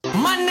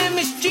My name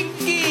is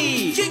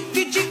Chicky.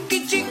 Chicky,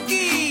 Chicky,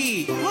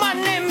 Chicky. My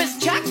name is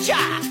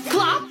Cha-Cha.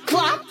 Clop,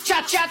 clop,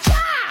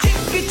 cha-cha-cha.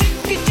 Chicky,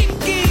 Chicky,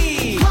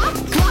 Chicky. Clop,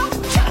 clop,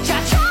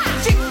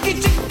 cha-cha-cha.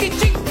 Chicky, Chicky,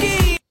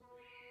 Chicky.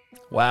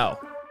 Wow.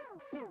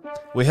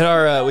 We hit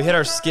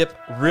our skip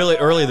really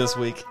early this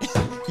week.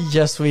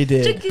 Yes, we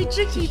did.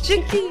 Chicky,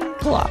 chicky.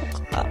 Clop,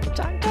 clop,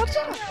 cha, cha,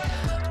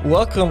 cha.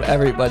 Welcome,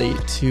 everybody,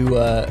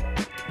 to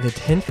the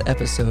 10th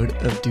episode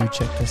of Do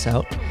Check This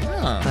Out.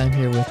 Huh. I'm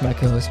here with my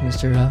co-host,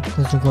 Mr.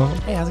 Clifton Grohl.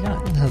 Hey, how's it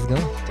going? How's it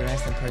going? Doing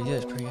excellent. Pretty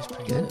good.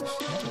 Good.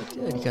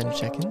 Good. You got any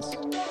check-ins?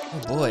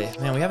 Oh boy,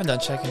 man, we haven't done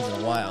check-ins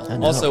in a while. I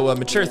know. Also,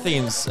 mature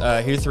themes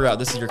here throughout.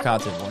 This is your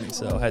content warning,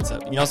 so heads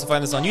up. You can also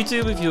find this on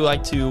YouTube if you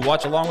like to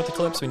watch along with the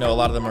clips. We know a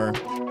lot of them are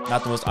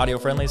not the most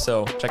audio-friendly,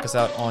 so check us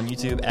out on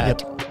YouTube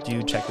at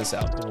Do Check This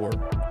Out. Or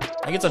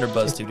I think it's under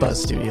Buzz Studios.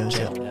 Buzz Studios,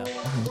 channel now.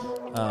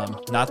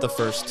 Not the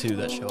first two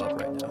that show up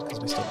right now, because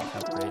we still don't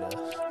have great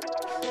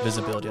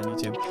visibility on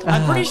YouTube.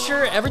 I'm pretty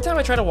sure every time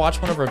I try to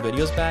watch one of our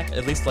videos back,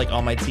 at least like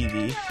on my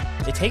TV,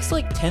 it takes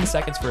like 10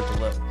 seconds for it to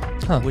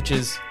load, which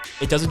is,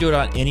 it doesn't do it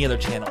on any other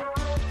channel.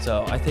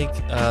 So I think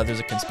there's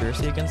a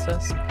conspiracy against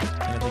us. And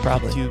I think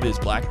YouTube is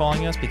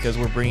blackballing us because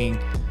we're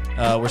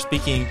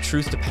speaking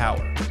truth to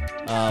power.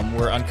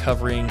 We're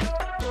uncovering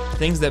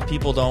things that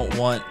people don't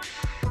want.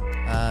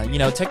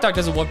 TikTok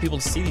doesn't want people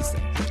to see these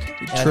things.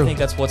 And I think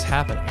that's what's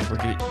happening.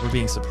 We're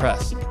being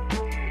suppressed.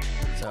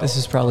 So This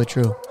is probably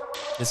true.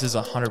 this is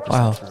 100%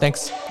 Wow. true.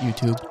 Thanks,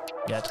 YouTube.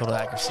 Yeah, total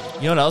accuracy.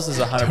 You know what else is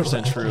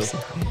 100% true?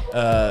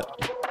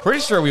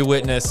 Pretty sure we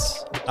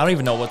witnessed, I don't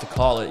even know what to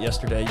call it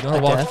yesterday. You want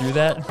to walk death? through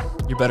that?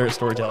 You're better at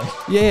storytelling.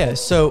 Yeah.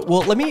 So,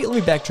 well, let me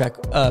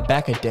backtrack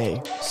back a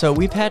day. So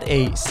we've had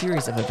a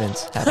series of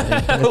events happening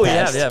in the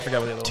past I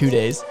forgot what it was. 2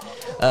 days.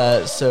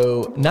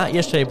 So not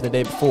yesterday, but the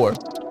day before,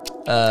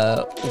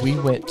 we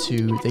went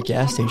to the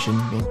gas station,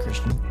 me and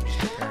Christian,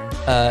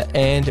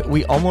 and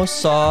we almost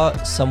saw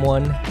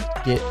someone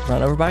get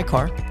run over by a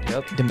car.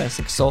 Yep.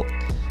 Domestic assault.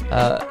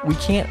 We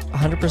can't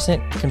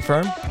 100%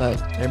 confirm, but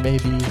there may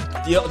be.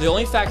 The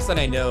only facts that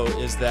I know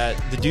is that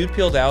the dude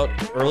peeled out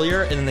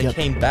earlier, and then they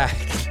came back.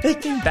 They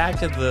came back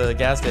to the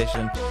gas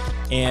station,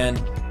 and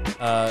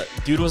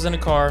dude was in a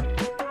car.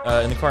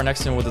 In the car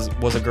next to him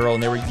was a girl,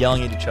 and they were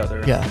yelling at each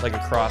other, like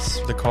across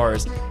the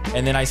cars.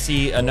 And then I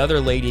see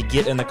another lady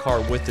get in the car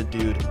with the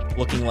dude,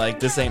 looking like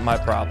this ain't my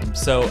problem.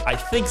 So I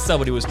think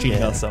somebody was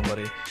cheating on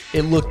somebody,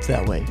 It looked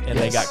that way, and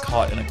they got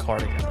caught in a car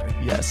together.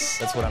 Yes,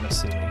 That's what I'm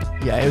assuming.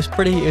 yeah. It was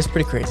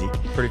pretty crazy.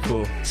 Pretty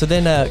cool. So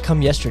then,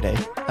 come yesterday,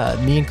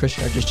 me and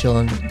Christian are just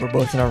chilling. We're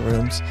both in our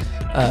rooms,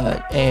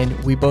 and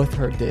we both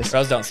heard this. I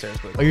was downstairs,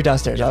 but Oh, you're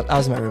downstairs. I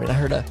was in my room, and I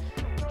heard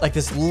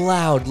this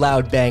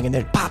loud bang, and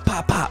then pop,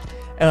 pop, pop.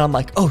 And I'm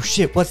like, oh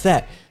shit, what's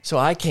that? So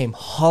I came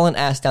hauling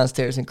ass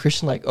downstairs, and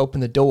Christian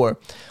opened the door.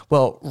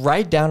 Well,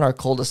 right down our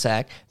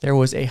cul-de-sac, there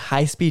was a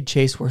high-speed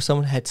chase where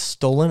someone had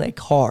stolen a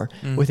car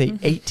with a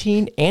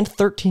 18 and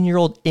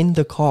 13-year-old in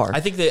the car. I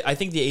think the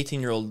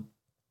 18-year-old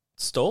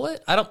stole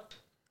it. I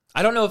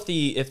don't know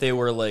if they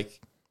were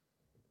like,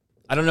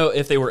 I don't know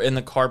if they were in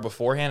the car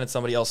beforehand and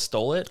somebody else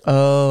stole it,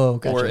 Oh,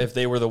 gotcha. or if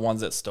they were the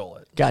ones that stole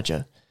it.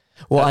 Gotcha.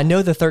 Well, I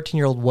know the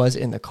 13-year-old was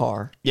in the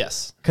car.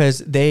 Yes. Because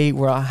they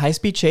were on a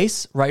high-speed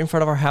chase right in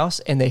front of our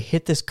house, and they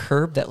hit this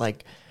curb that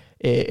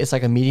it's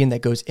like a median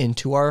that goes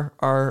into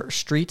our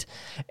street,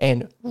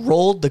 and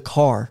rolled the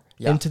car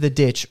into the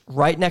ditch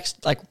right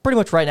next, pretty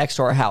much right next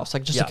to our house,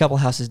 just a couple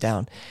houses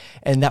down.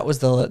 And that was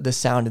the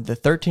sound. The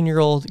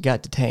 13-year-old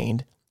got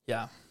detained.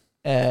 Yeah.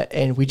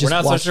 And we just We're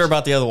not so sure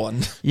about the other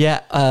one.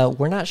 Yeah,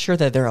 we're not sure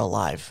that they're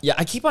alive. Yeah,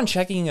 I keep on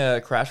checking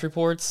crash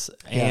reports,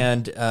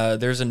 and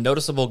there's a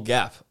noticeable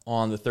gap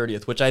on the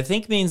 30th, which I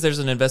think means there's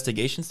an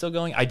investigation still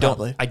going. I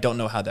don't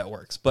know how that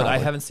works, but I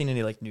haven't seen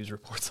any news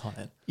reports on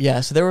it.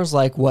 Yeah, so there was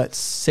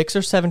 6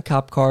 or 7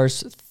 cop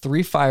cars,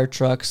 3 fire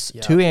trucks,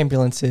 2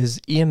 ambulances,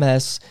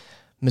 EMS,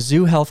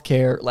 Mizzou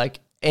Healthcare,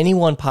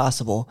 anyone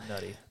possible.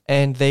 Nutty.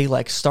 And they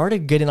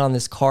started getting on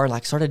this car,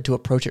 started to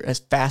approach it as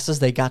fast as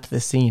they got to the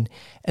scene.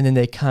 And then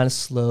they kind of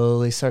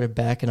slowly started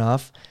backing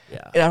off.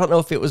 Yeah. And I don't know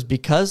if it was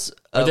because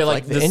of the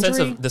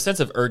injury. The sense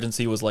of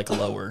urgency was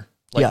lower.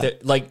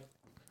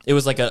 It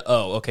was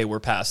we're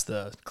past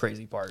the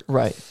crazy part.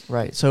 Right.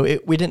 So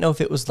we didn't know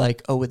if it was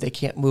they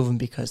can't move them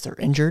because they're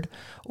injured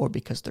or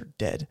because they're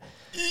dead.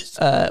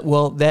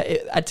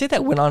 I'd say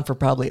that went on for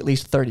probably at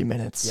least 30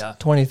 minutes. Yeah.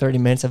 20, 30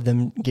 minutes of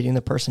them getting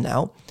the person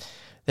out.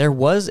 There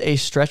was a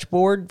stretch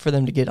board for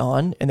them to get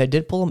on, and they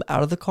did pull them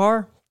out of the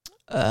car,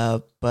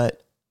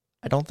 but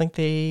I don't think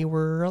they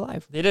were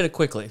alive. They did it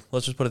quickly.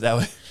 Let's just put it that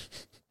way.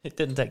 It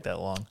didn't take that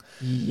long.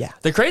 Yeah.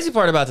 The crazy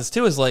part about this,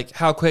 too, is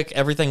how quick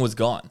everything was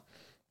gone.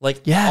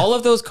 All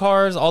of those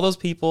cars, all those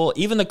people,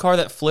 even the car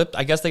that flipped,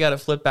 I guess they got it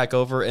flipped back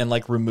over and,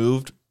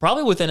 removed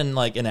probably within,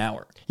 an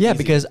hour. Yeah,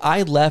 because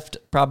I left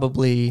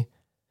probably,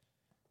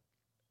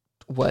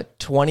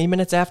 20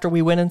 minutes after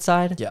we went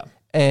inside? Yeah.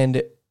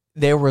 And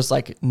there was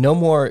no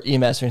more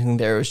EMS or anything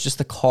there. It was just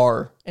the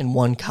car and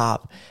 1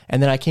 cop.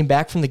 And then I came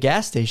back from the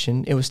gas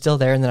station. It was still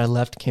there. And then I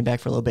left, came back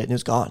for a little bit, and it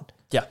was gone.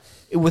 Yeah.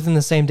 Within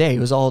the same day. It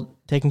was all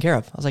taken care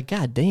of. I was like,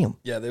 God damn.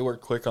 Yeah, they were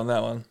quick on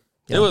that one.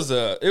 Yeah.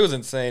 It was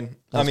insane.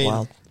 That's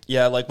wild.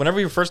 Yeah, like whenever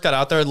we first got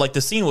out there, like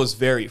the scene was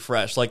very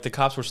fresh. Like the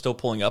cops were still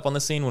pulling up on the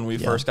scene when we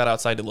first got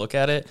outside to look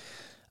at it.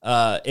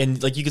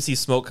 And like you could see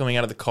smoke coming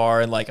out of the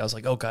car, and like I was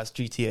like, "Oh God, it's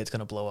GTA, it's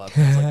gonna blow up."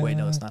 And I was like, "Wait,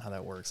 no, that's not how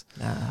that works."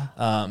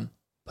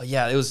 But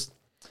yeah, it was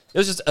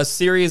just a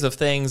series of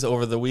things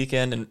over the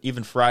weekend and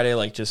even Friday,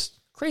 like just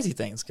crazy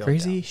things going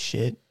down.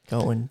 Shit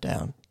going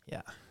down.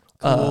 Yeah,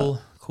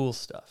 cool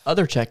stuff.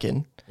 Other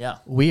check-in. Yeah,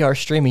 we are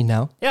streaming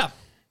now. Yeah,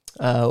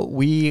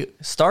 we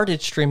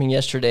started streaming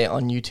yesterday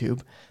on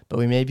YouTube, but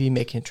we may be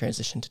making a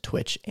transition to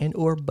Twitch and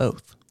or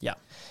both. Yeah,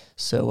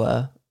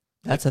 so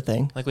that's a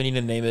thing. Like we need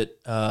to name it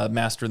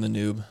Master and the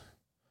Noob.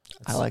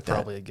 I like that.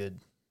 Probably a good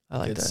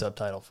that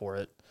subtitle for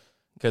it.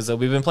 Because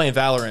we've been playing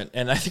Valorant,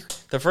 and I think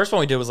the first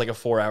one we did was like a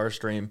 4-hour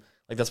stream.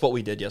 Like that's what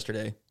we did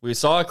yesterday. We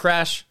saw a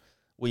crash,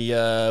 we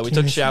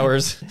took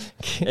showers,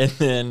 and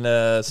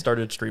then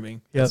started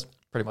streaming. Yep. That's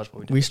pretty much what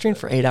we did. We streamed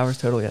for 8 hours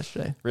total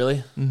yesterday.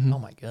 Really? Mm-hmm. Oh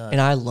my God.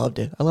 And I loved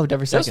it. I loved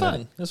every second of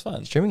it. It was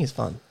fun. Streaming is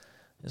fun.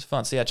 It's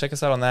fun. So yeah, check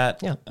us out on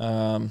that. Yeah.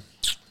 I'm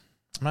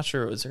not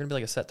sure. Is there gonna be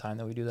like a set time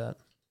that we do that,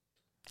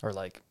 or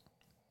like?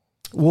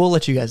 We'll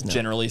let you guys know.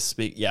 Generally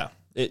speak, yeah.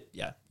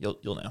 You'll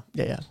know.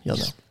 Yeah, you'll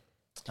know.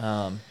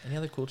 Any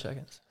other cool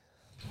check-ins?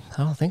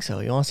 I don't think so.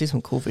 You want to see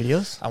some cool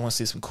videos? I want to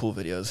see some cool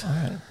videos. All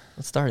right,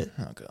 let's start it.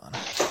 Oh God.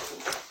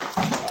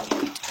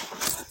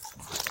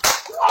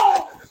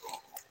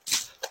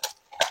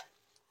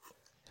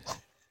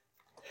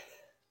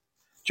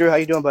 Drew, how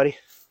you doing, buddy?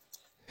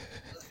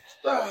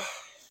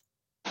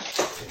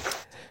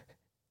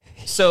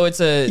 So he's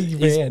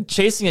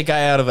chasing a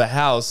guy out of a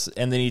house,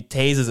 and then he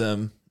tases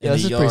him in the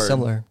this is yard. pretty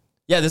similar.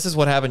 Yeah, this is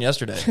what happened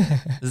yesterday.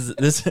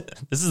 this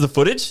is the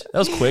footage? That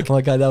was quick. Oh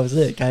my God, that was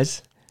it,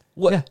 guys.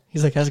 What? Yeah,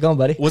 he's like, how's it going,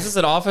 buddy? Was this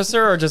an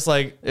officer or just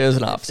like It was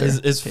an officer.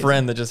 his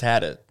friend that just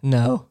had it?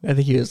 No, I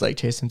think he was like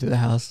chasing through the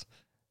house.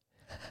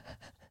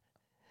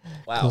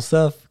 Wow. Cool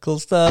stuff. Cool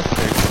stuff.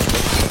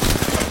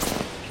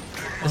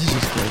 This is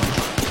just crazy.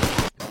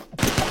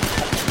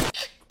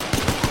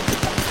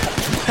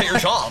 Your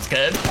chance,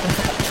 kid.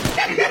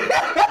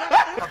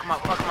 Fuck him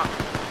up, fuck him up.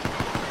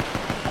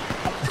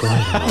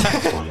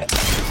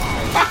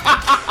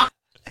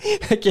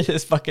 Get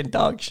his fucking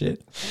dog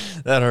shit.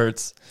 That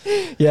hurts.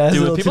 Yeah,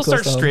 Dude, when people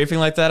start strafing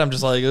like that, I'm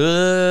just like,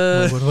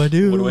 what do I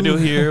do? What do I do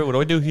here? What do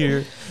I do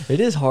here? It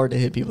is hard to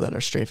hit people that are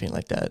strafing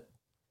like that.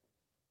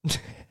 You're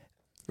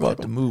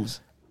welcome. The moves.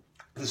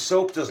 The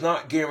soap does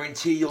not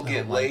guarantee you'll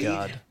get laid,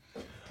 God.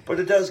 but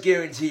it does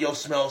guarantee you'll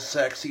smell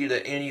sexy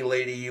to any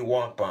lady you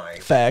walk by.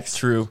 Facts.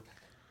 True.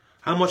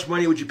 How much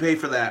money would you pay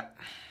for that?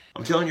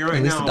 I'm telling you right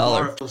At least now, a $1.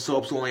 bar of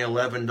soap's only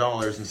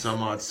 $11 and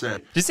some odd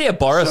cent. Did you say a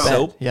bar of So-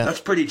 soap? Yeah.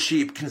 That's pretty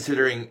cheap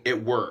considering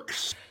it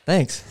works.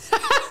 Thanks.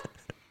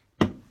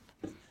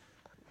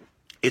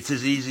 It's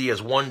as easy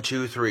as 1,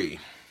 2, 3,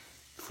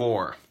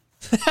 4.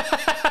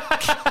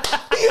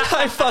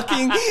 I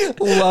fucking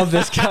love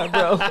this guy,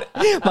 bro.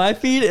 My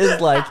feed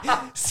is like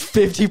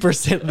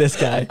 50% this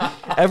guy.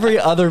 Every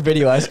other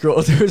video I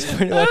scroll through is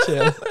pretty much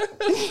him.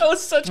 That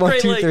was such 1,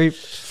 great, 2, 3,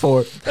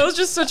 4. That was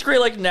just such great,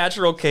 like,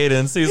 natural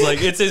cadence. He's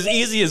like, it's as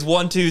easy as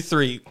 1, 2,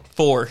 3,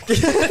 4.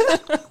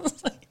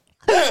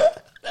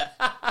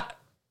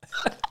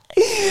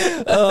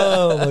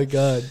 Oh my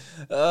God.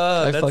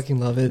 I that's fucking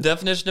love it.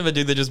 Definition of a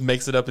dude that just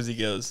makes it up as he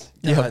goes.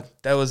 Yeah. God,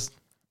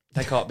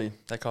 that caught me.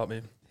 That caught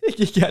me.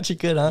 He got you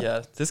good, huh?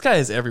 Yeah, this guy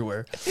is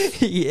everywhere.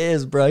 He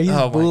is, bro. He's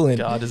Oh fooling.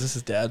 my God, is this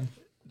his dad?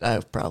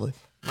 Probably.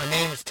 My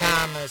name is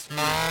Thomas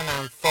Mann,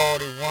 I'm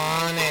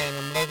 41, and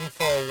I'm looking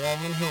for a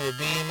woman who will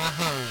be my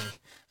honey.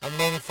 I'm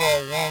looking for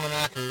a woman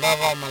I can love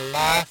all my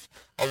life,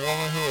 a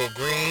woman who will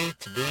agree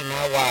to be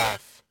my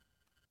wife.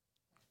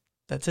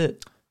 That's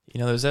it. You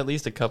know, there's at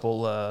least a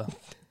couple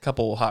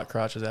hot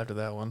crotches after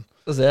that one.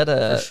 Was that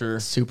For sure.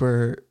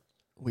 super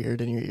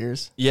weird in your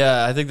ears?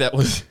 Yeah, I think that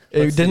was.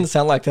 It didn't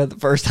sound like that the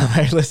first time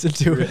I listened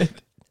to it.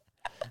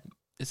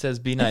 It says,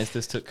 "Be nice.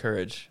 This took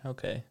courage."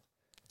 Okay.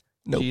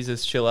 Nope.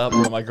 Jesus, chill out,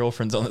 bro. My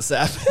girlfriend's on the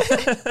sap.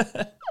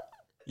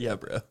 Yeah,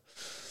 bro.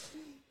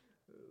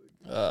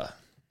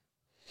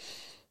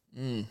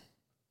 You're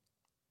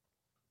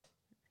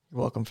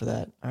welcome for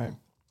that. All right.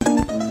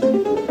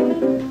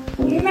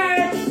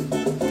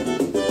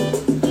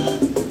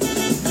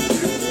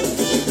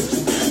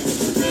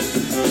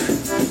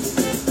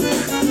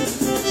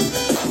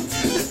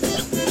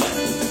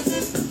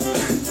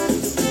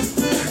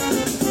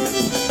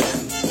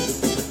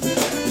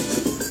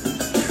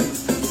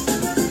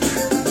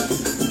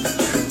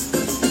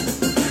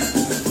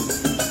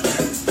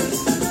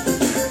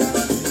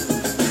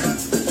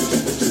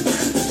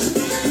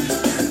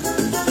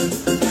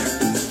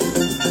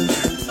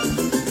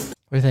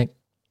 What do you think?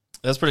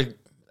 That's pretty.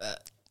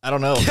 I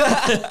don't know.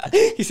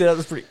 He said that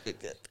was pretty.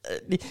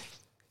 It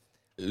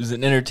was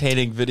an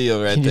entertaining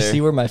video right Can you there.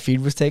 see where my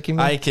feed was taking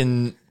me? I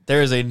can.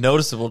 There is a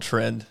noticeable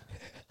trend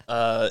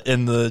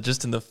in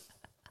the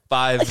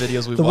 5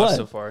 videos we've The watched what?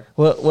 so far.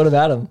 What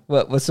about him?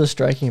 What's so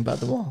striking about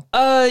them all?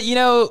 You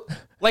know,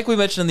 like we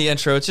mentioned in the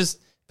intro, it's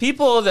just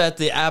people that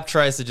the app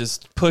tries to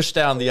just push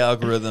down the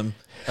algorithm.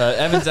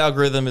 Evan's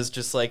algorithm is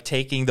just like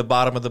taking the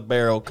bottom of the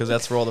barrel because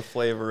that's where all the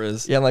flavor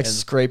is. Yeah, I'm like and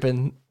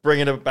scraping.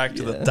 bringing it back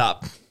to the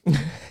top.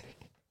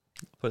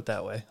 Put it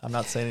that way. I'm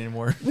not saying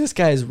anymore. This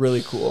guy is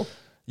really cool.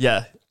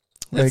 Yeah.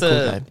 Very That's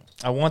cool guy.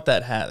 I want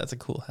that hat. That's a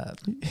cool hat.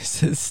 He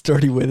says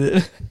sturdy with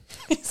it.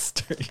 He's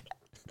sturdy.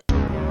 Oh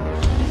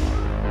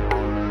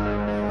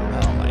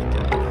my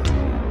god.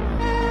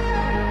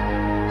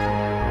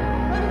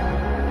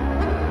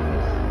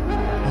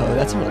 Oh,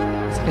 it's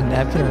like a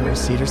napkin on a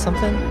receipt or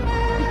something.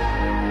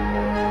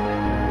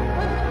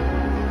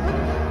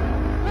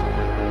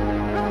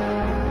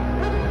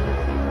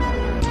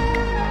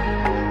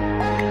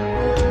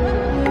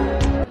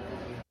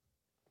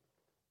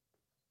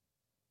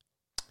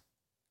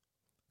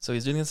 So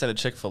he's doing this at a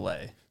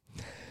Chick-fil-A.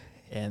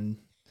 And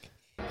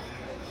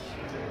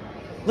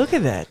Look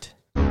at that.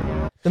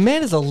 The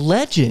man is a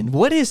legend.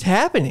 What is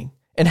happening?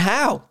 And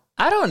how?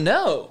 I don't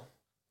know.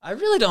 I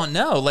really don't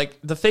know. Like,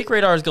 the fake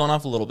radar is going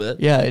off a little bit.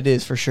 Yeah, it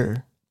is for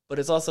sure. But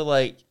it's also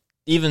like,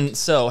 even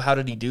so, how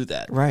did he do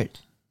that? Right.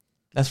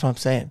 That's what I'm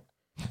saying.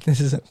 This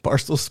isn't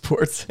Barstool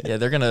Sports. Yeah,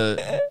 they're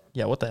gonna.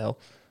 Yeah, what the hell?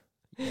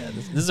 Yeah,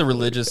 this is a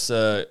religious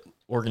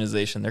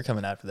organization. They're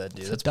coming after that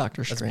dude. That's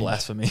Dr. That's Strange.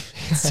 blasphemy.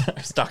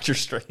 It's Dr.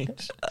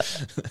 Strange.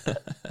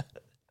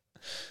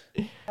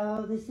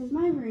 Oh, this is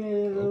my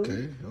room.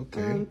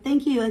 Okay.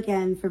 Thank you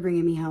again for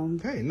bringing me home.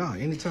 Hey, no,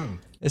 anytime.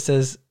 It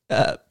says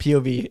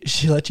POV.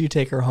 She let you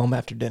take her home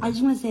after dinner. I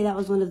just want to say that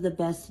was one of the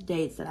best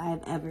dates that I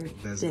have ever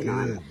That's been good.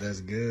 on. That's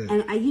good.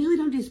 And I usually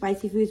don't do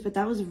spicy foods, but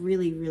that was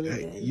really, really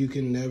good. You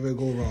can never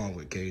go wrong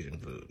with Cajun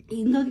food.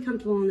 You can go get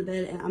comfortable on the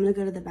bed, and I'm going to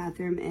go to the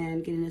bathroom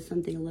and get into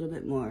something a little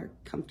bit more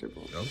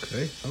comfortable.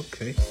 Okay.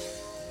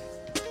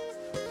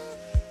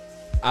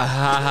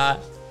 Ahaha.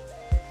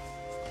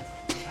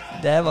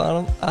 Dab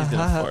on him. He's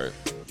gonna fart.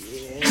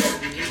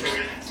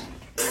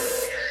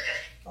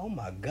 Oh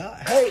my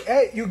God.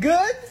 Hey, you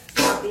good?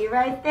 I'll be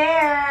right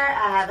there.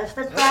 I have a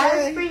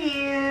surprise for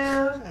you.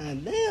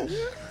 Damn.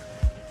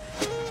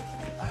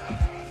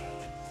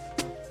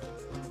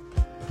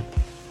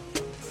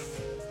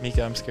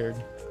 Mika, I'm scared.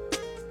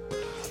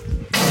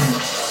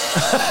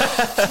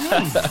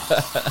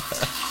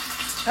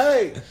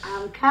 Hey.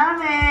 I'm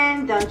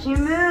coming. Don't you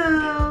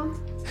move.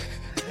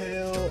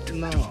 Hell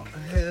no.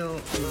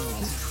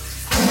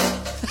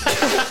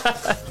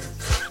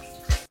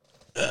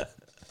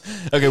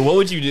 Okay, what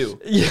would you do?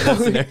 in that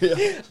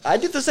scenario? I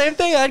did the same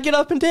thing. I'd get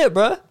up and dip,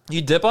 bruh.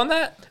 You dip on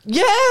that?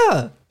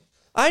 Yeah.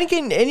 I ain't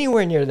getting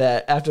anywhere near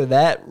that after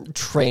that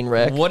train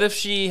wreck. What if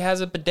she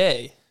has a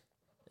bidet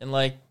and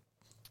like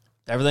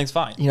everything's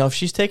fine? You know, if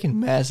she's taking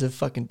massive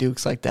fucking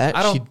dukes like that,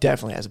 I don't- she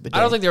definitely has a bidet.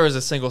 I don't think there was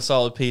a single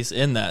solid piece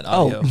in that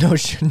audio. Oh, no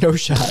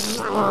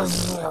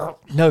shot.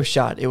 No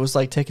shot. It was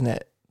like taking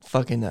that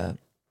fucking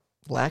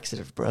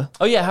laxative, bruh.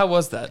 Oh yeah, how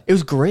was that? It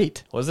was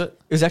great. Was it?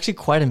 It was actually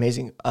quite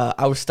amazing.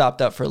 I was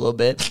stopped up for a little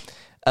bit,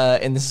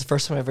 and this is the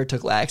first time I ever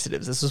took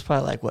laxatives. This was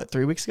probably like,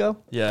 3 weeks ago?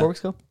 Yeah. 4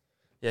 weeks ago?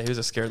 Yeah, he was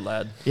a scared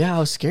lad. Yeah, I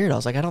was scared. I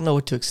was like, I don't know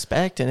what to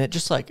expect, and it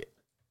just like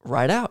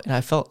right out, and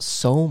I felt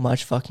so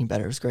much fucking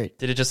better. It was great.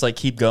 Did it just like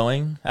keep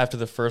going after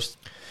the first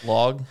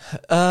log?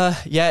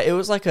 Yeah, it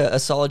was like a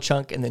solid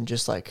chunk, and then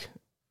just like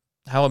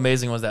How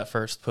amazing was that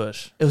first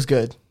push? it was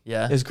good.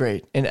 Yeah. It was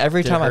great. And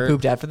every Did it time I hurt?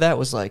 pooped after that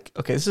was like,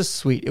 okay, this is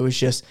sweet. It was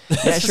just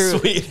This is sure,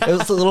 sweet. it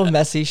was a little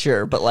messy,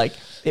 sure, but like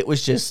it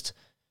was just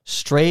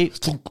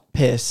straight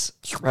piss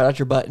right out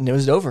your butt, and it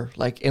was over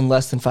like in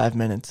less than 5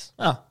 minutes.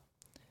 Oh,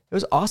 It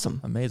was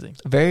awesome. amazing.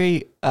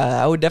 Very.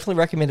 I would definitely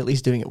recommend at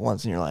least doing it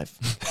once in your life,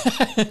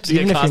 To even get if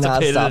you're not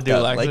constipated and stopped do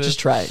up. Like laxative? just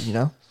try it. You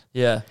know.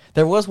 Yeah.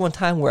 There was one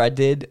time where I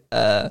did.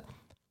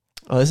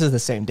 Oh, this is the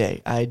same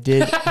day. I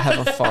did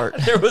have a fart.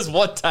 There was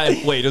one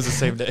time. Wait, it was the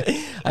same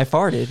day. I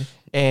farted,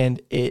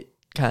 and it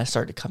kind of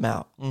started to come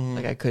out. Mm-hmm.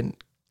 Like I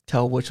couldn't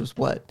tell which was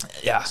what.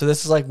 Yeah. So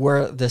this is like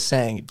where the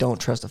saying "don't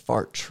trust a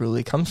fart"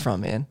 truly comes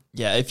from, man.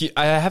 Yeah.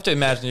 I have to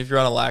imagine if you're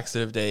on a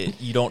laxative day,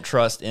 you don't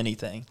trust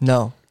anything.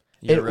 No,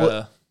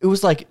 You're, it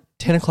was like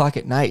 10 o'clock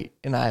at night,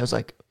 and I was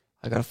like,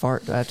 I got to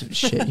fart. Do I have to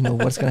shit? You know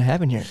what's gonna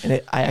happen here?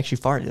 And I actually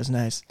farted. It was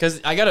nice.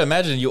 Because I got to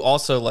imagine you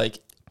also like,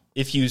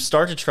 if you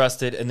start to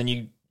trust it and then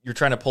you're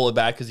trying to pull it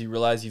back because you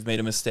realize you've made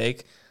a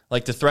mistake,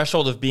 like the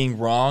threshold of being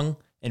wrong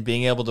and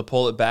being able to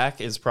pull it back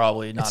is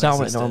probably not. It's not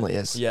what it normally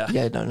is. Yeah.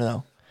 Yeah.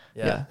 No.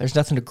 Yeah. Yeah. There's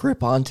nothing to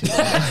grip onto. You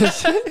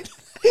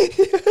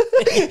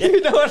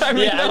know what I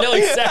mean? Yeah, I know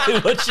exactly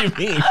what you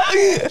mean.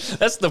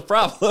 That's the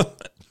problem.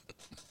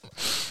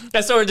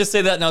 I started to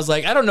say that, and I was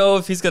like, I don't know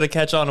if he's going to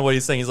catch on to what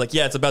he's saying. He's like,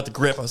 yeah, it's about the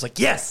grip. I was like,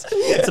 yes,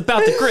 it's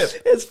about the grip.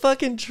 It's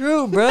fucking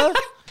true, bro.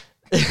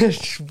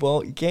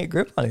 Well, you can't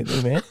grip on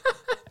anything, man.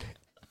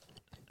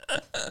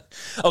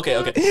 Okay.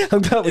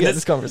 I'm glad we In had this-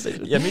 this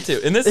conversation. Yeah, me too.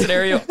 In this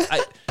scenario,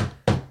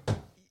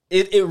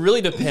 it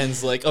really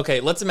depends. Like, okay,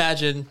 let's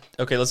imagine.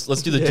 Okay, let's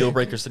do the deal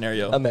breaker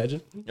scenario.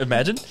 Imagine.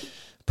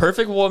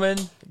 Perfect woman,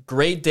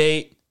 great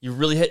date. You're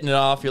really hitting it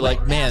off. You're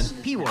like, man,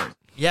 P-word.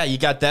 yeah, you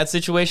got that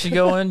situation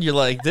going. You're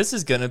like, this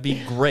is gonna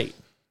be great.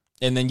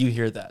 And then you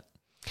hear that.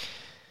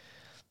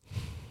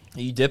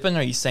 Are you dipping?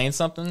 Are you saying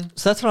something?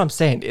 So that's what I'm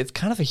saying. It's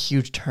kind of a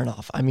huge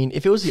turnoff. I mean,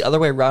 if it was the other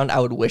way around, I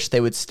would wish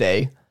they would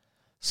stay.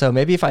 So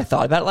maybe if I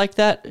thought about it like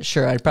that,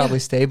 sure, I'd probably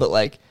stay. But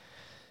like,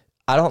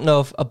 I don't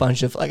know if I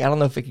don't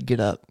know if it could get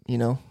up, you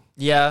know?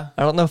 Yeah.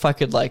 I don't know if I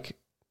could like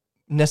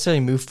necessarily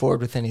move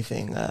forward with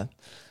anything. Yeah,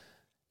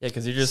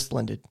 because you're just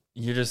splendid.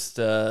 You're just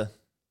you're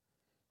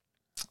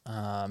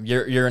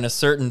in a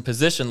certain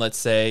position, let's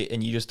say,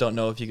 and you just don't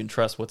know if you can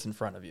trust what's in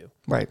front of you.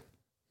 Right.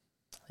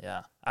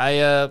 Yeah.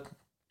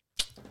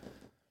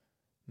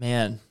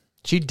 Man,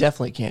 she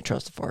definitely can't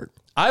trust a fart.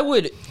 I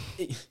would,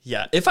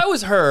 yeah. If I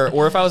was her,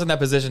 or if I was in that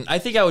position, I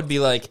think I would be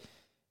like,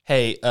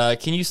 "Hey,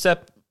 can you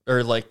step?"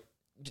 Or like,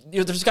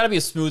 there's got to be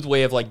a smooth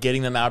way of like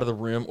getting them out of the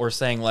room, or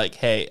saying like,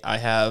 "Hey, I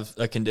have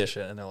a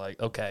condition," and they're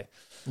like, "Okay."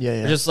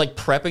 Yeah. Or just like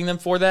prepping them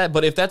for that.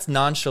 But if that's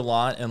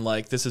nonchalant and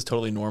like this is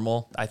totally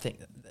normal, I think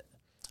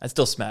I'd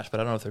still smash. But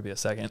I don't know if there'd be a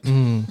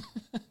second.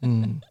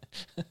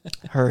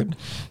 Heard.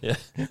 Yeah.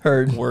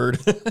 Heard. Word.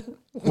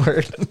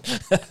 Word.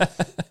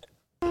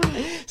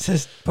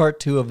 Says part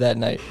 2 of that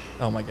night.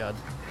 Oh my God.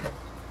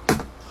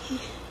 That's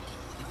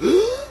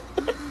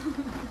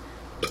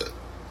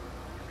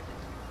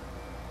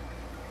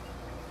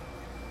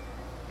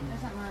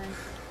not mine.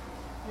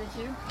 Is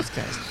it you? This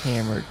guy's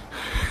hammered.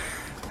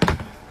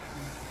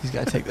 He's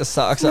got to take the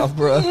socks off,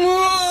 bro.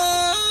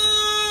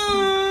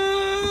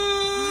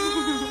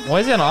 Why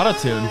is he on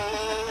auto-tune?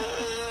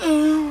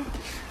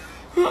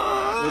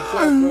 What's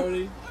up,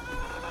 Brody?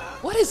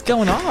 What is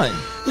going on?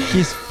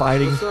 He's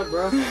fighting What's up,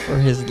 bro? for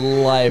his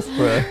life,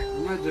 bro.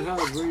 I'm at your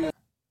house, bring it.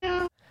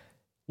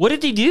 What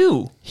did he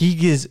do?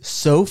 He is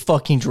so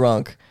fucking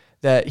drunk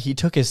that he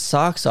took his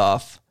socks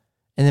off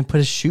and then put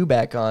his shoe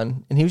back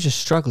on, and he was just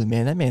struggling,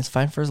 man. That man's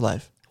fighting for his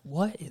life.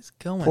 What is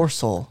going on? Poor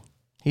soul.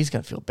 He's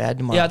going to feel bad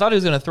tomorrow. Yeah, I thought he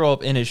was going to throw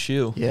up in his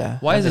shoe. Yeah.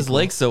 Why is I his think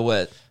leg so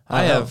wet?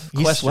 I know. have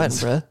He's questions.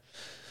 sweating,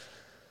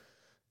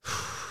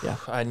 bro. Yeah.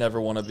 I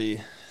never want to be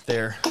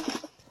there.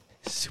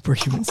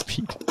 Superhuman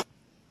speed.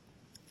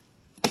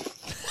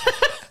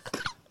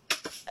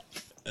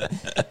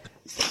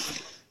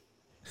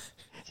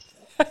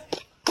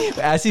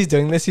 As he's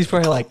doing this, he's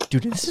probably like,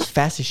 dude, this is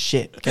fast as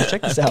shit. Go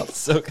check this out.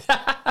 So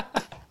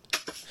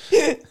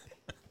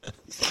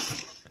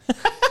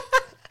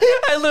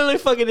I literally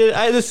fucking did.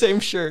 I had the same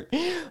shirt.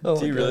 Oh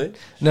do you really?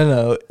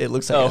 No. It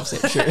looks like I have the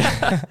same shirt.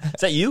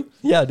 Is that you?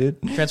 Yeah,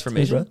 dude.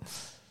 Transformation.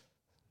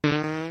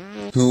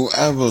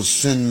 Whoever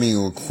send me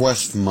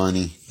request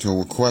money to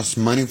request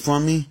money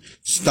from me,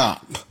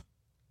 stop.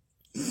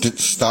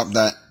 Stop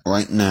that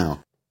right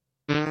now.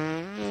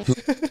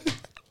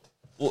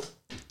 Well,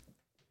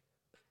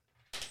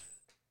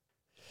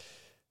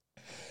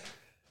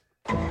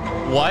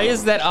 why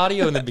is that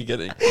audio in the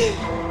beginning?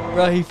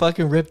 Bro, he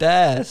fucking ripped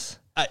ass.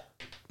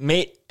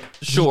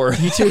 Sure.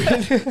 You too.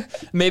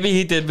 Maybe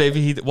he did.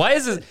 Maybe he did. Why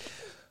is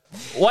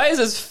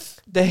this?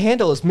 The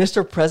handle is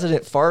Mr.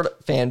 President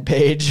Fart fan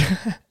page.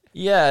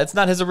 Yeah, it's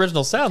not his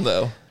original sound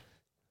though.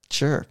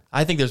 Sure.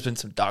 I think there's been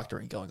some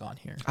doctoring going on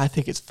here. I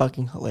think it's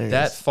fucking hilarious.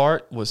 That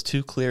fart was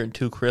too clear and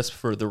too crisp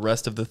for the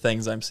rest of the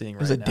things I'm seeing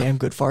right now. It was a damn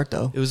good fart,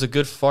 though. It was a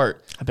good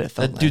fart. I bet it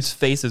felt That dude's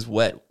face is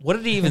wet. What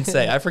did he even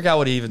say? I forgot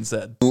what he even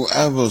said.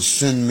 Whoever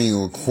send me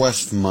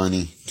request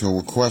money to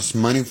request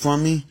money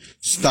from me,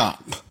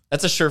 stop.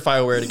 That's a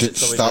surefire way to get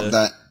somebody Stop to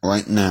that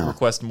right now.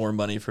 request more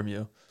money from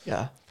you.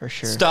 Yeah, for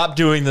sure. Stop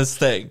doing this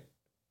thing.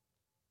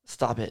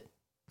 Stop it.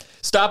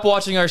 Stop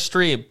watching our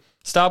stream.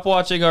 Stop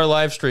watching our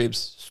live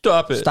streams.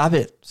 Stop it. Stop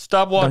it.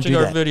 Stop watching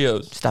Don't our do that.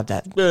 videos. Stop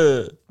that.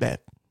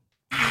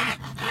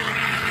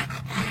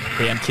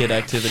 Bad kid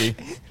activity.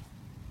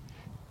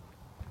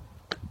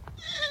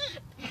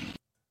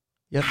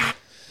 Yep.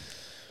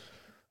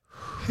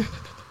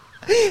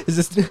 Is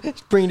this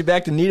bringing it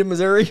back to Needham,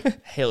 Missouri?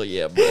 Hell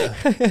yeah, bro.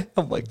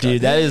 Oh my god,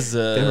 dude, that is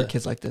there were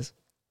kids like this.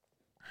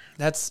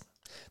 That's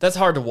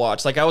hard to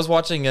watch. Like I was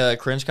watching a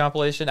cringe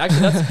compilation.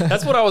 Actually,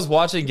 that's what I was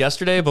watching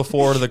yesterday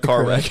before the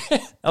car wreck.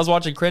 I was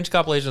watching cringe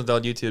compilations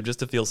on YouTube just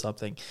to feel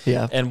something.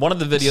 Yeah. And one of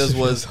the videos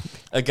was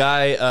a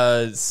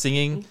guy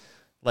singing.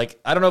 Like,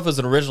 I don't know if it was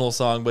an original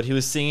song, but he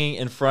was singing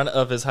in front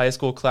of his high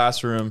school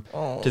classroom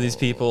to these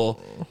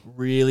people.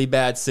 Really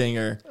bad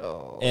singer.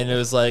 And it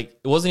was like,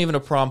 it wasn't even a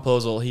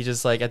promposal. He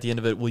just like, at the end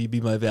of it, will you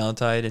be my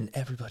Valentine? And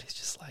everybody's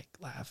just like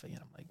laughing.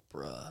 And I'm like,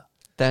 bruh.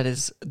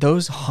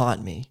 Those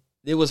haunt me.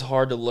 It was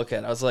hard to look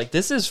at. I was like,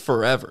 this is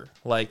forever.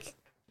 Like,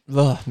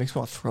 ugh, makes me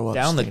want to throw up.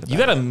 you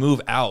got to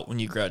move out when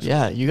you graduate.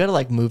 Yeah, you got to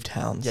like move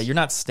towns. Yeah, you're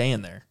not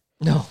staying there.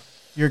 No,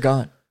 you're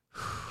gone.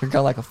 You're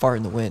gone like a fart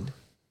in the wind.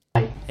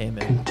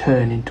 Amen. Can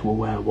turn into a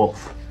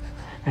werewolf.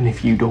 And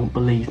if you don't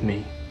believe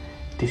me,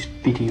 this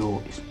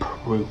video is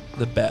proof.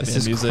 The Batman This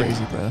is music.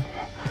 crazy, bro.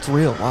 It's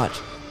real. Watch.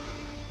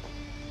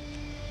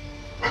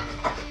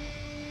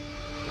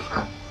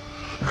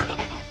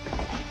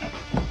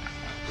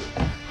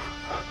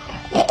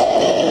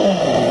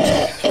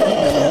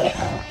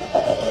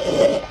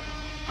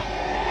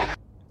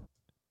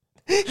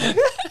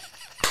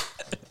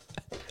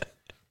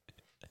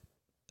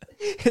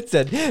 It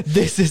said,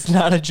 "This is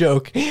not a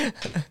joke."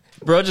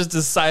 Bro just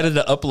decided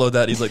to upload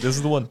that. He's like, this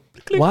is the one.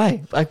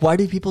 Why? Like, why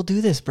do people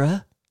do this,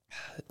 bruh?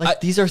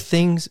 Like, these are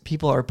things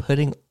people are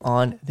putting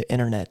on the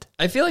internet.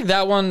 I feel like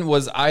that one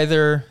was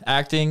either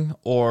acting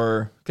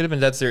or could have been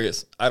dead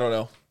serious. I don't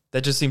know.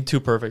 That just seemed too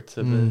perfect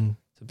to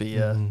be.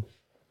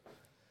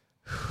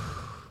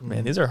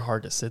 Man, these are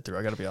hard to sit through.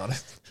 I gotta be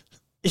honest.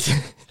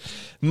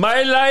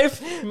 My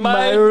life,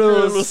 my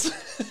rules.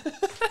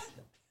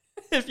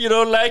 If you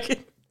don't like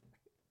it,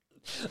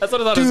 that's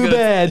what I thought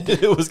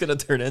it was gonna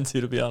turn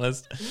into. To be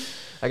honest,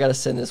 I gotta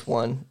send this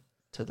one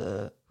to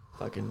the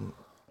fucking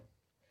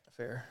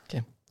fair.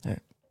 Okay, all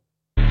right.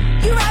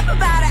 You rap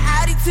about an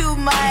Audi too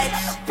much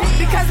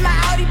because my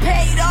Audi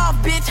paid off,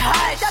 bitch.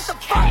 Hush, shut the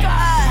fuck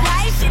up.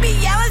 Why she be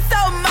yelling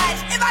so much?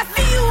 If I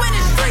see you in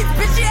the streets,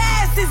 bitch, your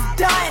ass is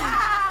done.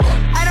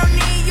 I don't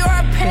need your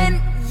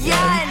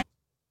opinion.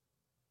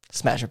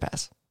 Smash or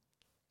pass?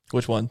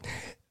 Which one?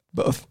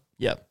 Both.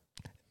 Yep.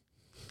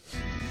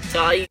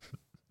 Sorry.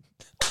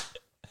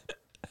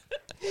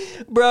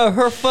 Bro,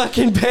 her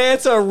fucking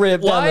pants are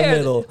ripped down the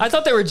middle. I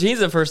thought they were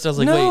jeans at first. I was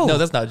like, wait, no,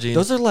 that's not jeans.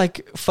 Those are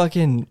like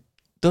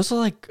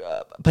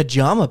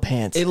pajama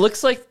pants. It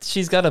looks like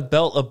she's got a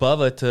belt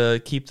above it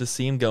to keep the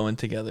seam going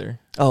together.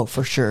 Oh,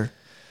 for sure.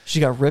 She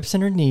got rips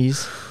in her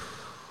knees.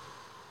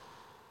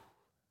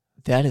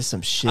 That is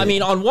some shit. I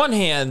mean, on one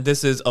hand,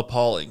 this is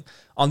appalling.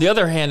 On the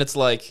other hand, it's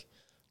like,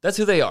 that's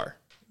who they are.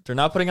 They're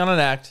not putting on an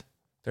act.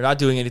 They're not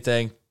doing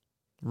anything.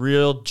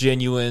 Real,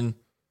 genuine.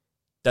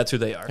 That's who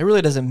they are. It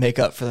really doesn't make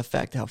up for the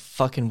fact how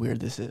fucking weird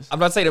this is. I'm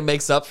not saying it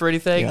makes up for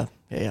anything.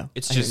 Yeah.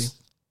 It's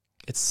just,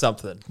 it's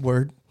something.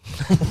 Word.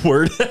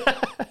 Word.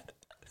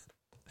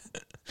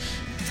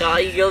 To all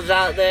you girls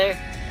out there,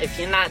 if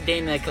you're not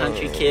dating a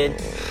country kid,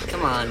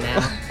 come on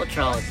now. What's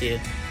wrong with you?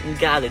 You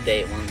gotta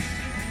date one.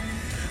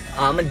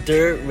 I'm a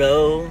dirt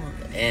road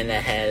in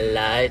the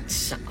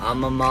headlights.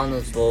 I'm a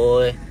mama's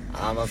boy.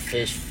 I'm a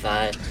fish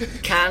fight.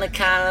 Kinda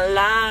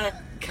lie.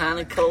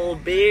 Kinda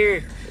cold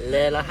beer.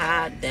 Little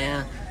hot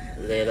down.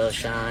 Little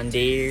Sean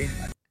Deere.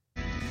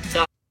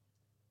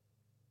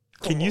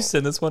 Can you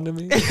send this one to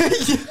me?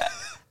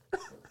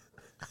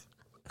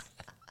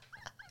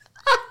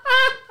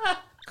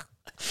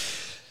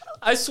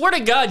 I swear to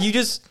God,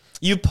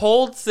 you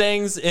pulled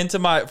things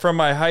from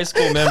my high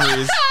school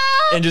memories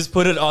and just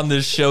put it on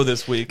this show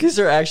this week. These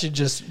are actually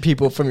just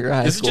people from your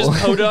high school.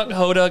 This is just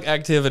hodunk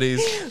activities.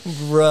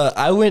 Bruh,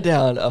 I went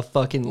down a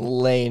fucking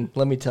lane,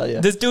 let me tell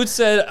you. This dude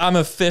said, I'm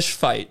a fish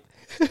fight.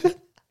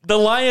 The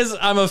line is,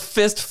 I'm a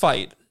fist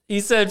fight.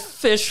 He said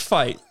fish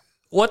fight.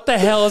 What the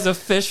hell is a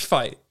fish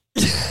fight?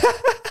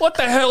 What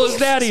the hell is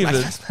that even?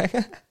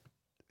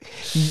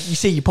 You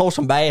see, you pull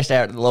some bass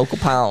out of the local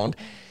pond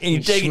and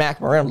you smack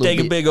them around a little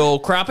bit. Take a big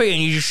old crappie and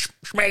you just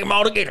smack them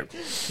all together.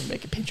 You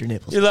make it pinch your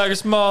nipples. You're like a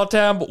small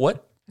town, but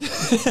what?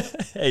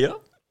 Hey,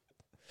 yo.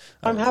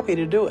 I'm happy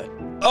to do it.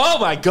 Oh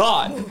my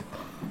God.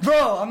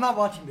 Bro, I'm not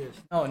watching this.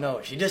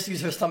 No, she just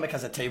used her stomach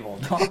as a table.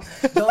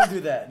 Don't do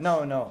that.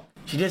 No.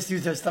 She just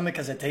used her stomach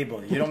as a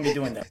table. You don't be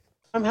doing that.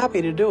 I'm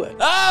happy to do it.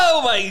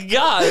 Oh my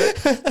God.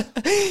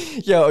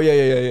 Yo.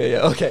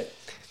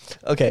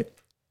 Okay.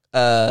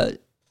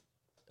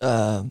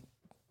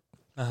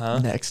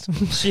 Next.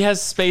 She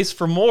has space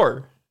for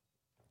more.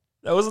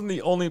 That wasn't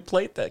the only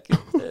plate that could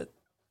fit.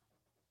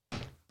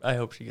 I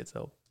hope she gets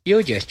help.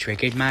 You just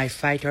triggered my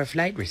fight or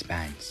flight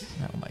response.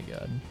 Oh my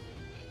God.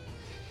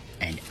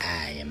 And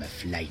I am a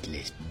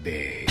flightless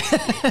bird.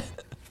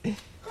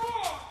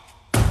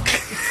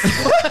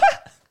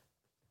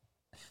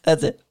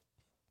 That's it.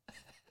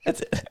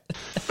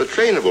 The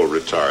trainable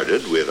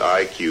retarded with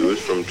IQs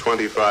from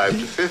 25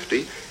 to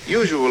 50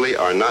 usually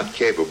are not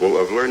capable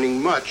of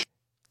learning much.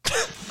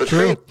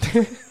 True.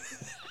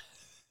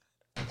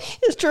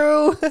 It's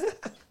true.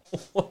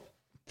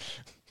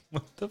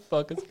 What the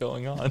fuck is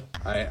going on?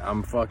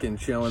 I'm fucking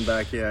chilling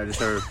back here. I just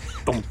heard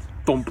thump,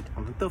 thump.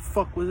 What the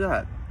fuck was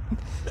that?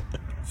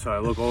 So I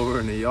look over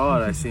in the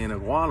yard. I see an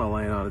iguana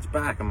laying on its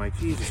back. I'm like,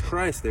 Jesus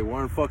Christ, they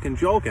weren't fucking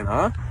joking,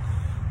 huh?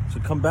 So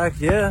come back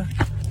here.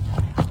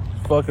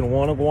 Fucking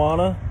one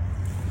iguana.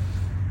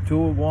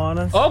 Two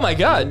iguanas. Oh my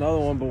God. Another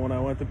one, but when I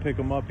went to pick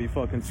him up, he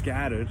fucking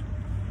scattered.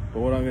 But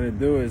what I'm gonna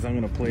do is I'm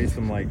gonna place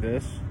them like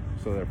this,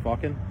 so they're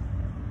fucking.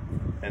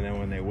 And then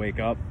when they wake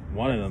up,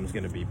 one of them's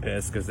gonna be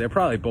pissed, because they're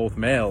probably both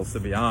males, to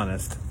be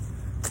honest.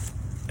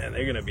 And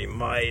they're gonna be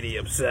mighty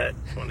upset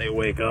when they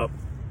wake up.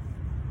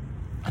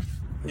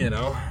 You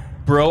know?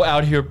 Bro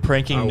out here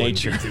pranking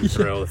nature. I wouldn't be too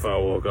thrilled if I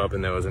woke up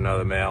and there was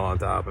another male on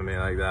top of me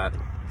like that.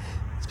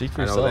 Speak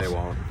for I know yourself. they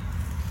won't.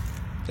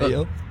 Hey,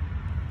 yo.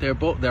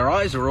 Their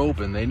eyes are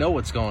open. They know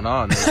what's going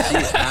on. They see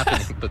it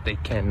happening, but they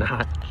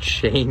cannot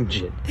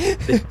change it.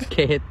 They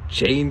can't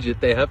change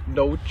it. They have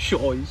no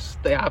choice.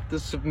 They have to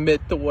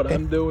submit to what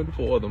I'm doing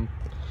for them.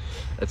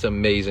 That's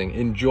amazing.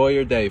 Enjoy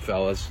your day,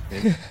 fellas.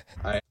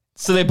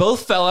 So they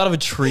both fell out of a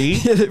tree?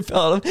 Yeah, they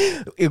fell out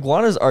of.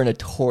 Iguanas are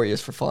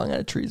notorious for falling out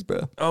of trees,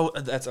 bro. Oh,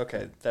 that's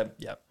okay.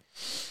 Yeah.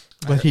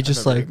 But he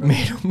just like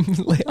made them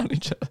lay on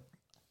each other.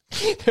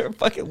 They're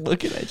fucking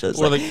looking at us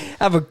like,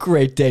 have a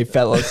great day,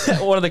 fellas.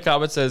 One of the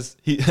comments says,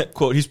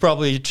 quote, he's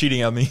probably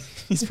cheating on me.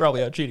 He's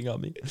probably out cheating on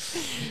me.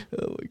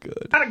 Oh, my God.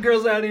 A lot of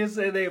girls out here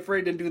say they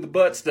afraid to do the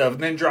butt stuff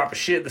and then drop a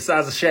shit the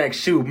size of Shaq's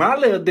shoe. My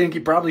little dinky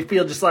probably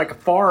feel just like a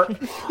fart.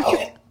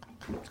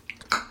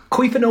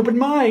 Queef an open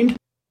mind.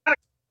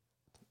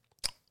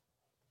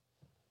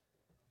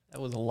 That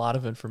was a lot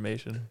of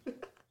information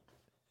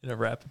in a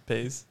rapid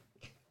pace.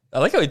 I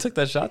like how he took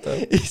that shot, though.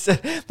 He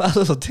said, my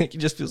little dinky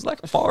just feels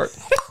like a fart.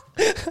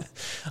 I'm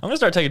going to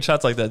start taking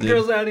shots like that, dude.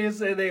 Girls out here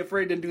say they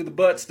afraid to do the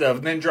butt stuff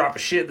and then drop a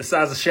shit the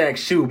size of Shaq's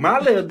shoe. My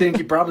little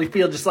dinky probably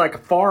feel just like a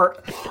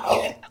fart.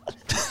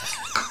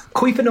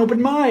 Queef an open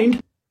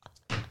mind.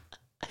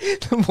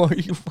 The more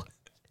you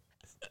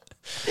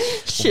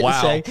shit,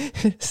 Wow.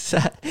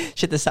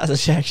 shit the size of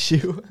Shaq's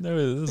shoe.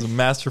 No, this is a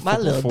masterful My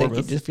little performance.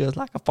 dinky just feels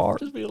like a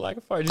fart. Just feels like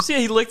a fart. You see,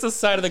 he licked the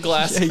side of the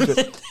glass. Yeah, he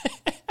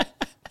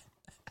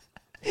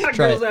goes,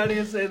 Girls out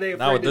here say they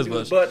Not with afraid to this do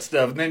much. the butt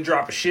stuff and then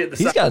drop a shit the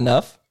He's size got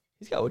enough.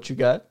 He's got what you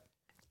got.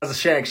 of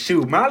Shaq's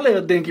shoe. My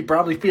little dinky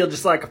probably feel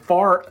just like a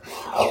fart.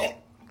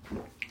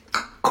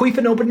 Queef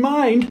an open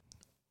mind.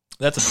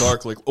 That's a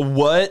dark lick.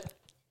 What?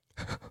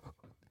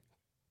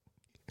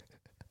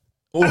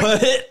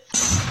 What?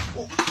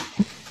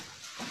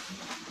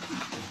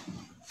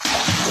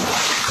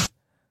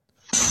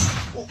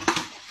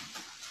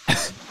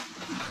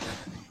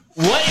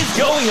 What is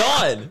going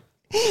on?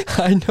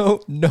 I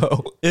don't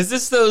know. Is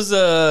this those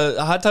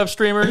hot tub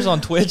streamers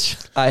on Twitch?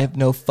 I have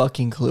no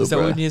fucking clue, Is that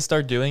what we bro. need to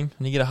start doing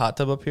when you get a hot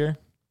tub up here?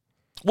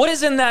 What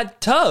is in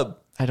that tub?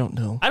 I don't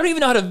know. I don't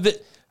even know how to...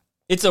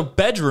 It's a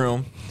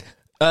bedroom,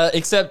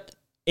 except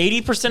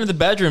 80% of the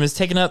bedroom is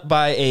taken up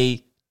by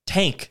a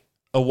tank,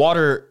 a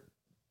water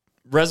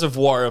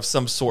reservoir of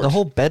some sort. The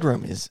whole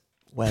bedroom is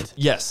wet.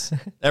 Yes.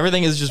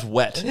 Everything is just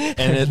wet.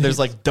 And there's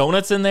like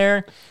donuts in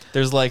there.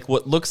 There's like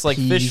what looks like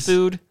fish Peas.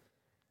 food.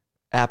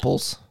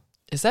 Apples.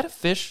 Is that a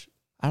fish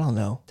I don't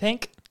know.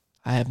 tank?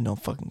 I have no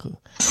fucking clue.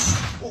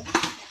 You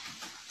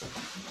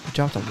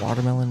dropped a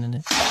watermelon in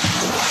it.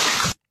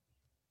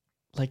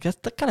 Like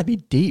that gotta be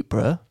deep,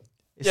 bro.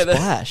 It Yeah, that-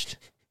 splashed.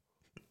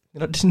 It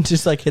didn't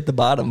just like hit the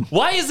bottom.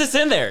 Why is this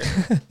in there?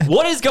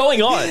 What is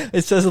going on?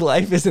 It says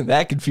life isn't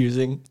that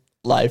confusing.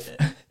 Life.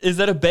 Is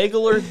that a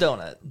bagel or a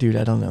donut? Dude,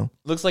 I don't know.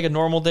 Looks like a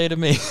normal day to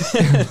me.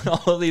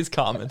 All of these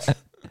comments.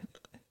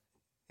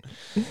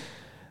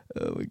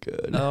 Oh my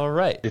god. All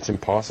right. It's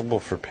impossible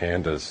for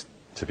pandas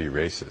to be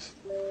racist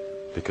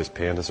because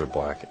pandas are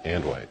black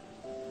and white.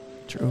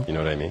 True. You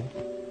know what I mean?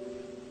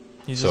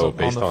 He's So just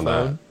based the on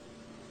that, phone.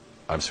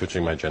 I'm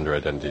switching my gender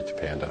identity to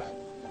panda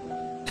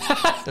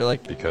They're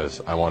like,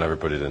 because I want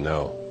everybody to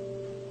know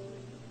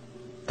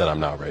that I'm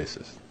not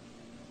racist.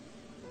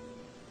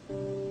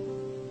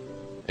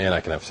 And I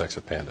can have sex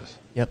with pandas.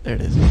 yep, there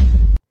it is.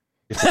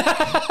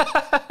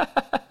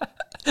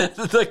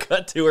 The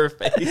cut to her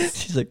face.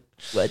 She's like,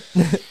 what?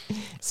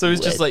 So he's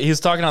just like, he was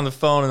talking on the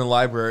phone in the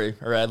library,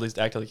 or at least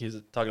acting like he's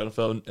talking on the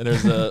phone. And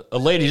there's a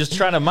lady just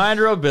trying to mind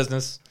her own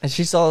business. And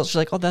she's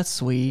like, oh, that's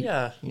sweet.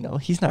 Yeah. You know,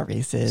 he's not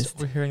racist. So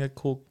we're hearing a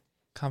cool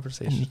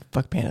conversation.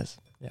 Fuck pandas.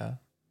 Yeah.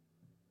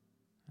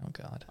 Oh,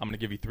 God. I'm going to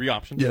give you three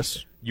options.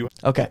 Yes. You.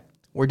 Okay.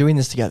 We're doing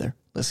this together.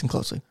 Listen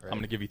closely. I'm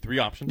going to give you three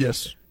options.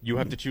 Yes. You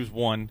have to choose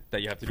one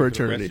that you have to For do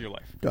for the rest eternity. of your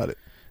life. Got it.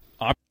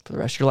 For the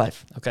rest of your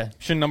life. Okay.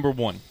 Option number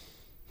one.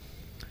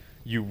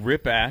 You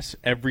rip ass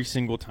every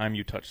single time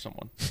you touch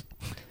someone.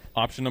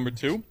 Option number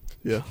two.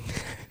 Yeah.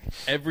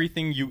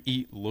 Everything you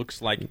eat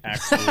looks like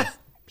actual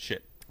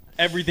shit.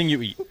 Everything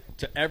you eat.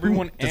 To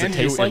everyone Does it and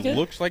taste you, like it it?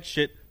 looks like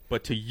shit,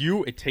 but to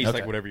you, it tastes Okay.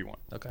 like whatever you want.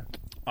 Okay.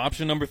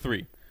 Option number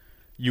three.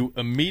 You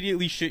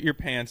immediately shit your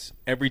pants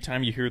every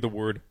time you hear the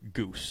word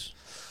goose.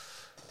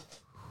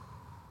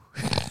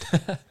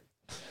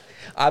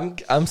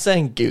 I'm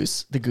saying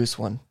goose, the goose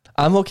one.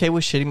 I'm okay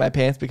with shitting my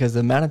pants because the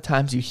amount of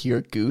times you hear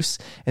goose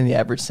in the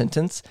average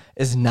sentence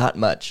is not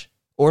much.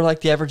 Or like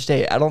the average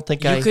day. I don't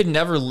think You could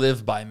never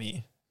live by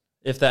me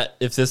if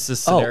this is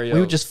scenario. Oh,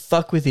 we would just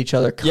fuck with each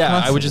other constantly.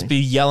 Yeah, I would just be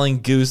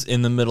yelling goose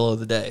in the middle of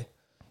the day.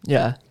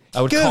 Yeah.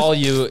 I would Goose. call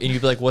you and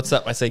you'd be like, "What's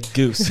up?" I say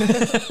goose.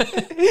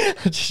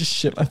 just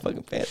shit my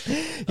fucking pants.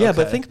 Yeah, but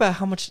Okay. think about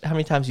how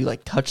many times you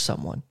like touch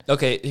someone.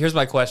 Okay, here's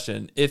my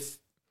question. If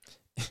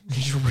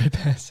you rip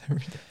ass every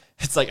day.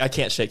 It's like I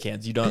can't shake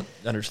hands. You don't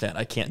understand.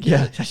 I can't. Do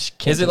Yeah, it. I just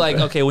can't Is it do like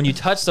that. okay when you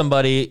touch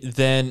somebody,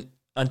 then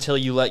until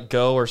you let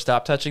go or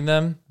stop touching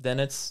them, then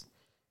it's,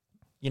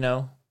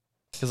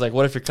 because like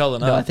what if you're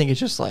cuddling No, up? I think it's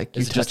just like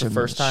you Is it just touch the them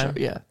first and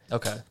time? yeah.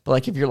 Okay. But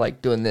like if you're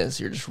like doing this,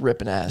 you're just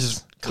ripping ass.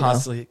 Just you know?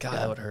 constantly. God, Yeah.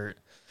 that would hurt.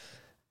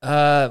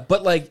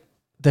 But like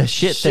The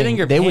shit shitting thing,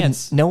 your they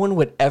pants. would. No one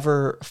would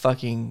ever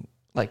fucking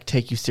like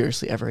take you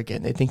seriously ever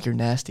again. They think you're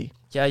nasty.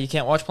 Yeah, you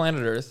can't watch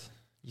Planet Earth.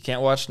 You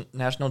can't watch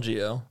National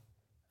Geo.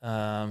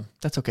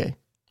 That's okay.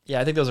 Yeah,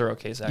 I think those are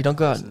okay. You don't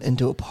go out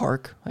into a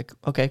park. Like,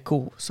 okay,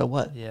 cool. So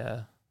what?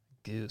 Yeah,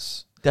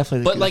 goose.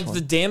 Definitely. But goose like one.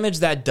 the damage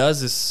that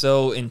does is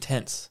so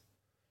intense.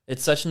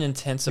 It's such an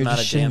intense You're amount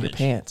just of shitting damage. your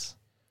pants.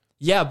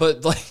 Yeah,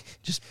 but like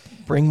just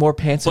bring more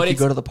pants if you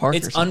go to the park.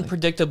 It's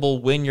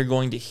unpredictable when you're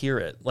going to hear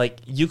it.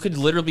 Like you could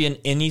literally be in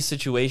any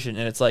situation,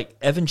 and it's like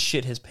Evan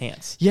shit his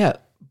pants. Yeah,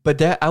 but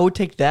that I would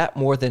take that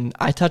more than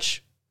I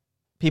touch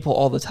people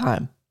all the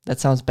time. That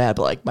sounds bad,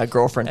 but like my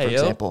girlfriend, for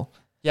example.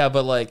 Yeah,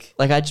 but like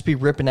I'd just be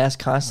ripping ass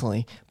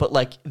constantly. But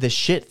like the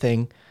shit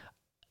thing,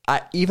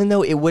 even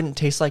though it wouldn't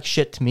taste like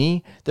shit to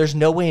me, there's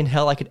no way in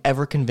hell I could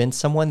ever convince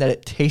someone that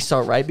it tastes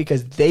all right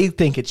because they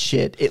think it's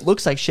shit. It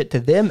looks like shit to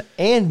them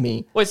and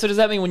me. Wait, so does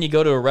that mean when you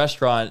go to a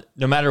restaurant,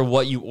 no matter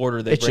what you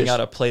order, they bring out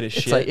a plate of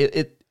shit?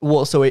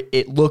 Like so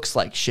it looks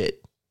like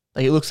shit.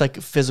 Like it looks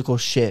like physical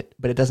shit,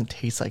 but it doesn't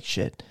taste like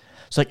shit.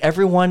 So like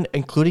everyone,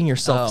 including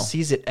yourself,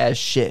 sees it as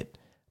shit,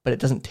 but it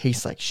doesn't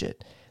taste like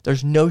shit.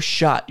 There's no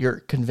shot you're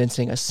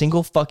convincing a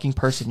single fucking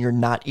person you're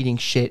not eating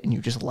shit and you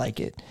just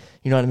like it.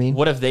 You know what I mean?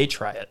 What if they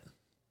try it?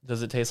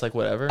 Does it taste like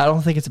whatever? I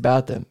don't think it's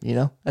about them, you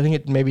know? I think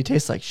it maybe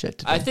tastes like shit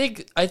to them. I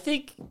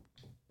think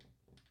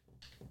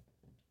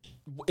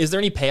is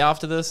there any payoff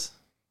to this?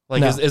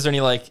 Like No. is there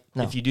any like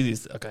No. if you do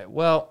these okay,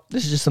 well,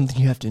 This is just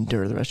something you have to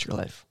endure the rest of your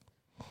life.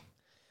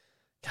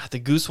 God, the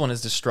goose one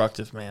is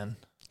destructive, man.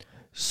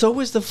 So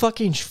is the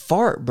fucking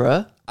fart,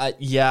 bruh.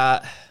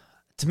 Yeah,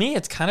 to me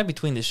it's kind of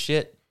between the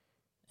shit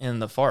and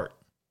the fart.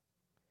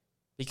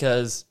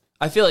 Because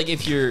I feel like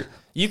if you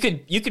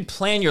could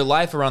plan your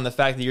life around the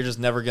fact that you're just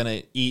never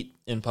gonna eat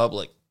in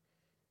public.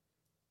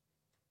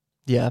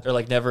 Yeah. Or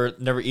like never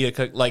eat a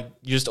cook. Like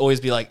you just always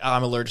be like, oh,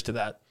 I'm allergic to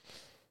that.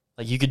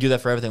 Like you could do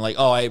that for everything. Like,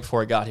 oh, I ate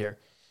before I got here.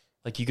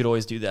 Like you could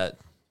always do that.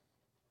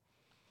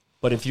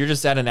 But if you're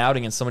just at an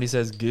outing and somebody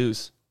says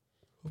goose,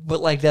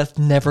 but like that's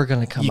never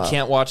gonna come up. You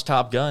can't watch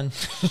Top Gun.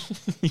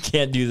 You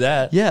can't do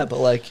that. Yeah, but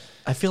like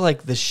I feel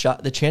like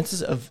the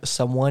chances of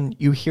someone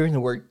you hearing the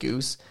word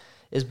goose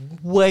is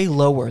way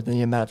lower than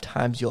the amount of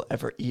times you'll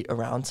ever eat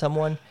around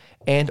someone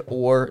and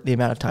or the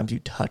amount of times you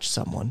touch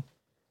someone.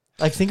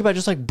 Like think about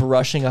just like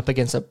brushing up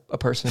against a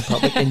person in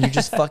public and you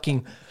just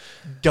fucking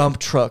dump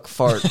truck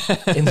fart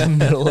in the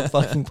middle of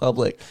fucking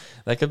public.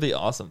 That could be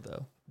awesome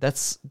though.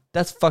 That's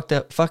fucked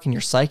up fucking your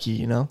psyche,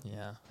 you know?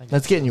 Yeah.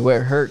 That's getting you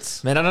where it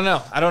hurts. Man, I don't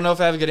know. I don't know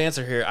if I have a good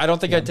answer here. I don't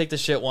think I'd take the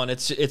shit one.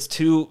 It's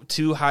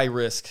too high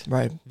risk.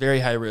 Right. Very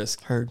high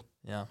risk. Heard.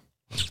 Yeah.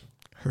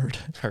 Heard.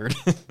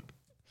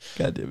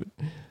 God damn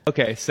it.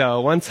 Okay,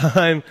 so one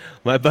time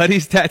my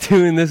buddy's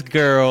tattooing this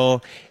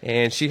girl,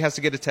 and she has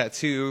to get a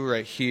tattoo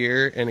right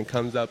here, and it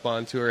comes up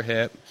onto her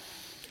hip.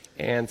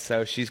 And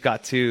so she's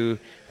got to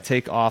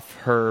take off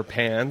her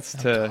pants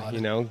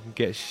to,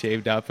 get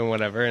shaved up and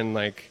whatever, and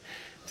like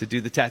to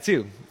do the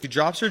tattoo. She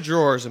drops her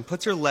drawers and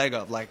puts her leg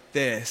up like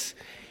this,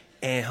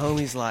 and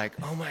homie's like,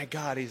 oh my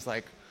God. He's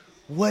like,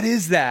 what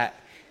is that?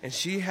 And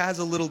she has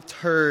a little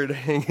turd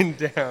hanging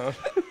down.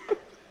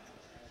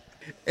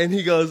 And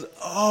he goes,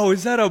 oh,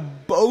 is that a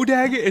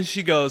bodega? And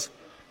she goes,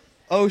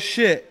 oh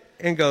shit,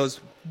 and goes,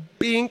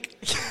 bink,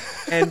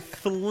 and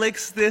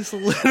flicks this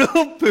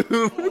little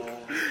boob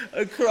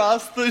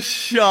across the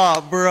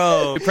shop,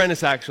 bro. The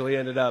apprentice actually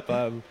ended up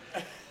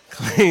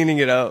cleaning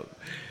it up.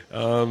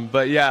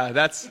 But yeah,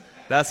 that's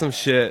some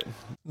shit.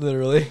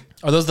 Literally.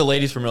 Are those the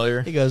ladies from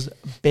earlier? He goes,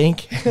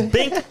 bink.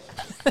 Bink.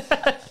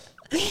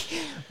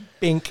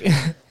 Bink.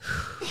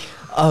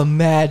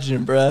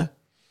 Imagine, bruh.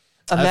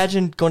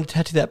 Imagine going to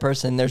tattoo that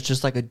person and there's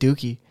just like a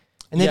dookie.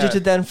 And they just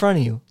did that in front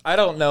of you. I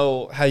don't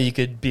know how you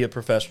could be a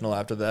professional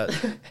after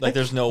that. Like,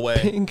 there's no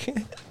way. Bink.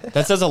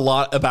 That says a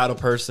lot about a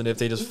person if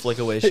they just flick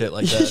away shit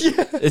like that.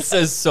 Yeah. It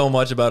says so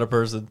much about a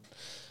person.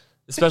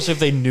 Especially if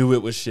they knew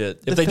it was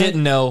shit. If they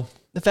didn't know.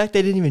 The fact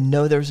they didn't even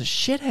know there was a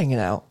shit hanging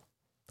out.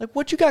 Like,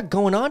 what you got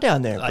going on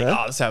down there, Like, bro?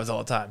 oh, this happens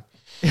all the time.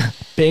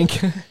 Bink.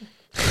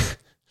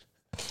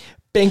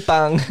 Bing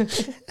bong.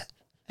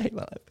 I hate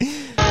my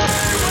life.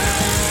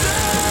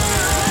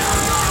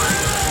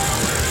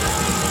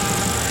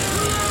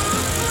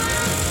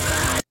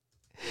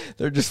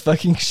 They're just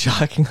fucking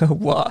shocking a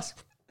wasp.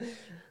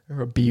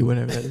 Or a bee,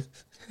 whatever that is.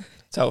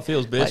 That's how it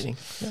feels, bitch. Lightning.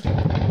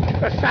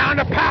 The sound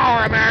of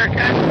power,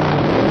 America.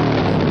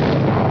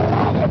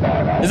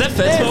 Is that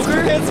Fed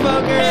Smoker? Fed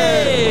Smoker!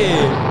 Hey!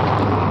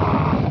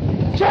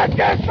 Check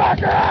this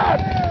fucker out!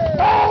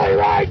 Holy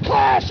right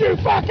class, you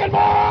fucking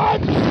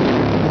morons!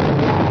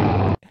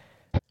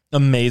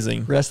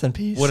 Amazing. Rest in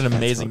peace. What an Fed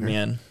amazing Smoker.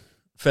 man.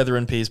 Feather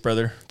in peace,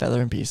 brother.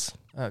 Feather in peace.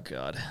 Oh,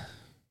 God.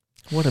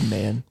 What a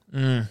man.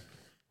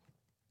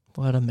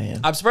 What a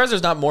man. I'm surprised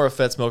there's not more of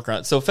Fed Smoker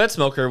on. So Fed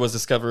Smoker was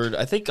discovered,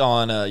 I think,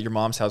 on Your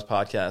Mom's House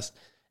podcast.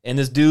 And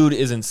this dude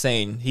is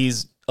insane.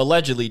 He's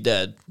allegedly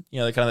dead.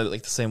 You know, kind of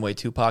like the same way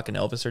Tupac and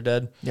Elvis are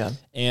dead. Yeah.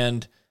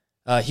 And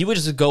he would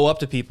just go up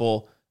to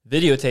people,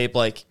 videotape,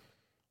 like,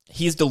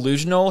 he's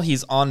delusional,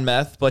 he's on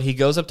meth, but he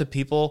goes up to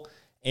people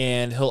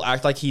and he'll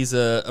act like he's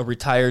a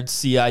retired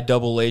CI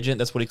double agent.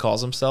 That's what he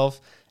calls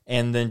himself.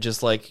 And then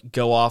just like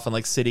go off on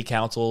like city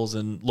councils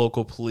and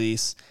local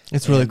police.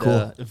 It's really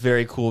cool.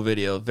 Very cool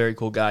video. Very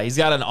cool guy. He's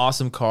got an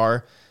awesome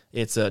car.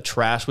 It's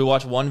trash. We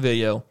watched one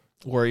video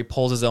where he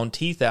pulls his own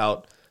teeth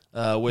out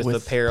with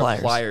a pair of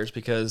pliers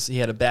because he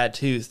had a bad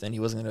tooth and he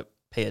wasn't going to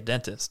pay a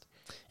dentist.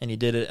 and he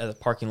did it at the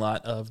parking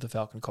lot of the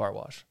Falcon Car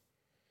Wash.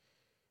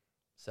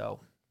 So,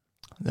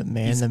 the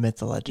man, the myth,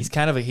 the legend. He's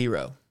kind of a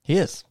hero. He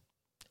is.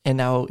 And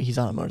now he's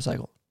on a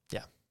motorcycle.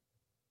 Yeah.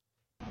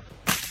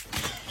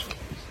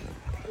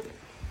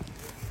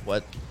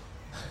 What?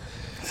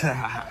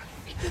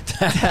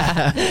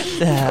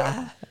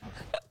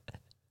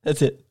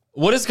 That's it.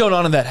 What is going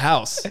on in that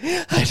house?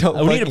 I don't.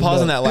 We need to fucking pause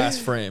know. on that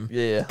last frame.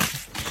 Yeah.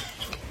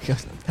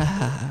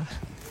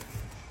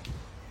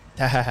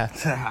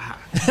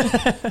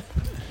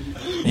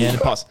 And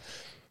pause.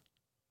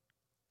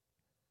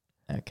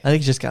 Okay. I think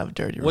he's just kind of a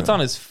dirty. What's room. on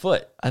his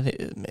foot? I think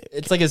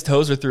it's like his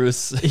toes are through his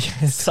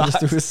socks.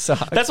 through his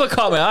socks. That's what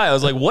caught my eye. I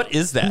was like, "What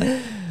is that?"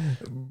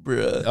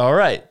 Bruh. All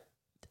right.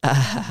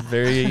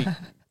 Very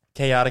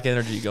chaotic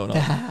energy going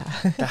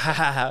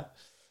on.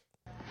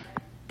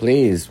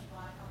 Please,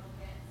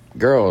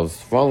 girls,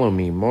 follow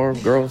me. More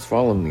girls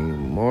follow me.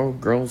 More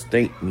girls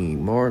date me.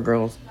 More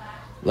girls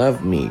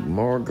love me.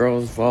 More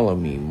girls follow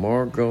me.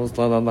 More girls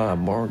la la la.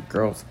 More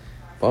girls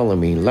follow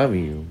me. Love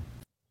you.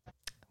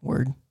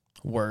 Word.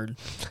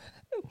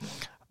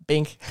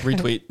 Bink.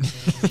 Retweet.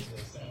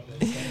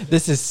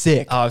 This is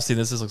sick. Oh, I've seen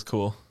this. This looks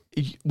cool.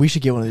 We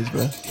should get one of these,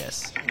 bro.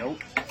 Yes. Nope.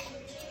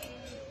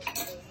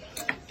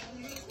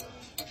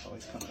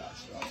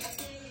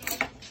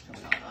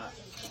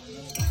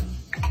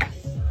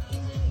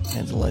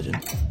 Man's a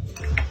legend.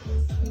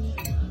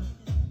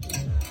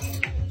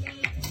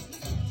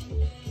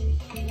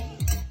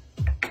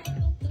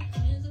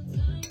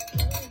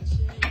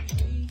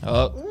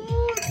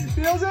 Oh. He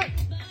feels it.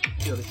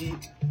 Feel the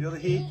heat. Feel the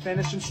heat.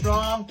 Finishing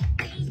strong.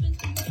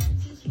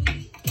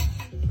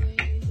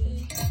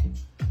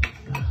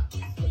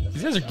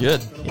 These guys are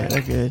good. Yeah,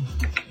 they're good.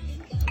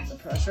 The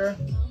pressure.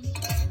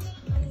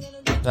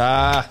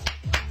 Ah.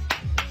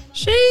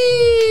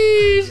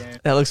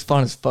 Sheesh. That looks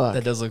fun as fuck.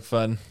 That does look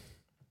fun.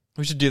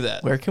 We should do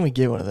that. Where can we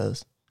get one of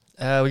those?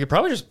 We could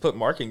probably just put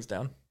markings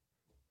down.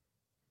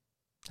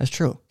 That's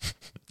true.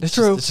 That's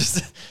true.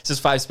 It's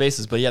just 5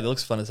 spaces, but yeah, that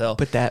looks fun as hell.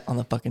 Put that on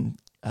the fucking.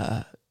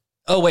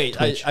 Oh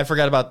wait, I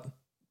forgot about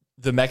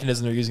the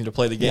mechanism they're using to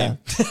play the game.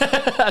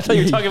 I thought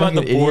you were talking about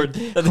the board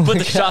that they put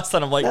the shots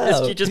on. I'm like,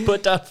 this you just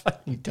put down.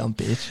 You dumb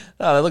bitch.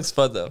 Oh, that looks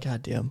fun though.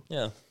 Goddamn.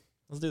 Yeah,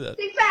 let's do that.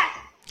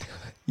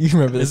 You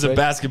remember This this? is a right?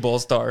 basketball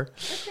star.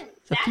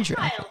 It's a future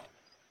athlete.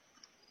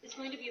 It's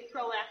going to be a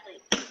pro athlete.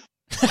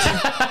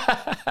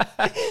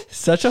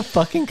 Such a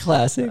fucking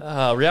classic.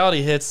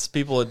 Reality hits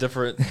people at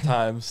different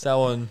times. That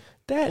one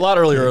a lot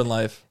earlier in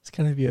life. It's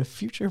gonna be a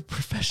future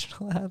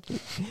professional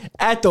athlete.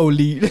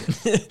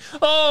 Athlete.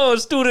 Oh,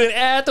 student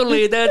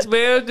athlete. That's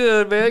very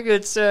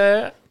good,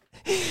 sir.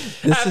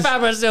 I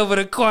found myself in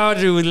a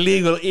quandary with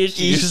legal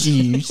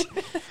issues.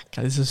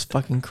 God, this is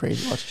fucking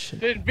crazy. Watch this shit.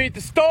 Didn't beat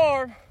the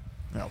storm.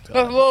 Oh,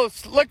 A little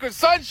liquid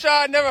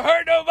sunshine never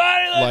hurt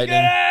nobody. Let's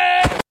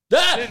get it.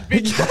 Didn't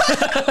beat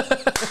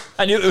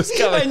I knew it was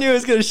coming. I knew it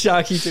was gonna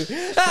shock you too.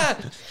 Look how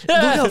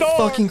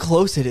fucking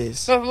close it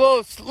is. A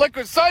little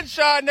liquid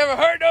sunshine never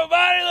hurt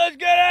nobody. Let's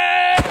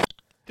get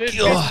it.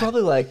 It's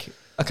probably like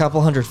a couple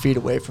 100 feet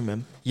away from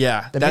him.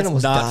 Yeah, The man that's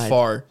almost not died.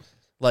 far.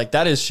 Like,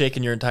 that is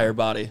shaking your entire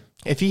body.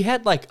 If he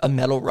had like a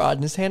metal rod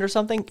in his hand or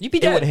something, You'd be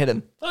it dead. would have hit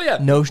him. Oh, yeah.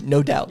 No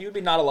doubt. You would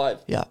be not alive.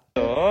 Yeah.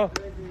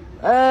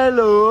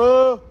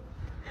 Hello.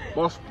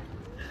 Boss.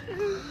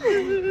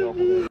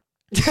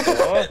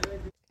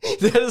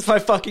 That is my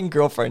fucking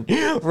girlfriend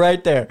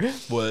right there.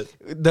 What?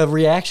 The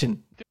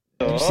reaction.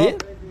 Did you see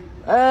it?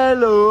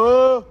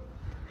 Hello.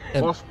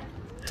 And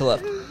to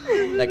left.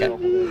 That guy.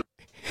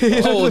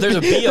 Oh, there's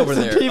a bee over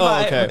there. Bee Oh,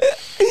 by okay.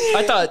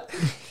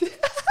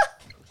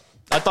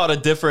 I thought a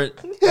different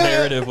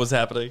narrative was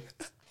happening.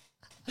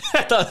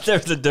 I thought there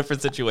was a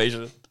different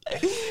situation.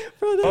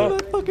 Bro,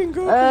 that's my fucking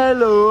girlfriend.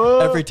 Hello.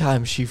 Every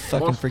time she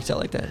fucking freaks out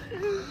like that.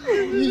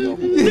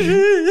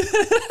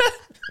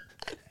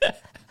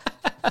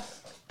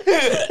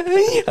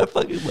 I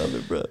fucking love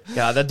it, bro.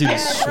 God, that dude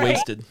is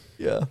wasted.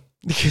 Yeah.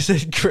 Because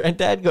his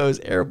granddad goes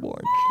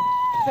airborne.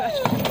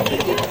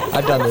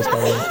 I've done this, by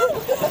the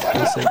way.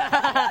 Listen.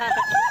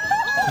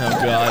 Oh,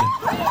 God.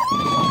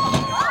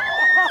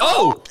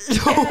 Oh!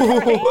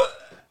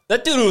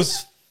 That dude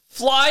was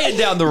flying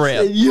down the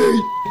ramp. Have you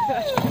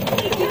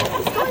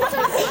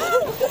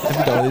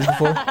done these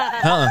before?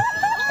 Huh?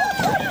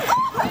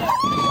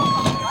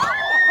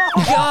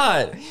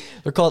 God.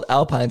 They're called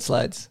alpine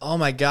slides. Oh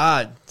my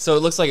God. So it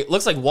looks like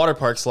water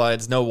park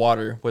slides, no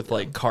water, with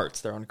like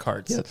carts. They're on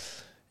carts. Yep.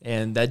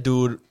 And that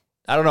dude,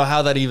 I don't know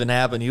how that even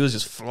happened. He was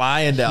just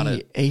flying down He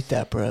it. ate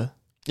that, bro.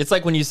 It's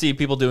like when you see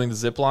people doing the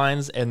zip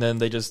lines and then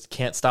they just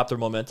can't stop their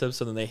momentum,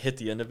 so then they hit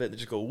the end of it and they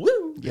just go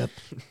woo. Yep.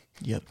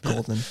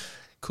 Golden.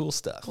 Cool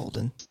stuff.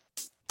 Golden.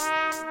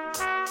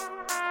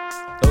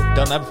 Oh,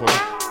 done that before.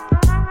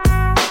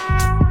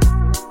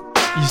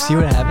 You see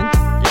what happened?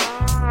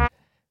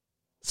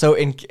 So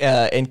in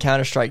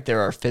Counter-Strike, there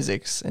are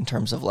physics in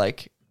terms of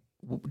like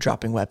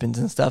dropping weapons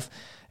and stuff.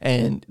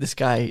 And this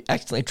guy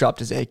accidentally dropped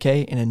his AK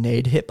and a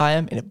nade hit by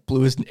him and it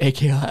blew his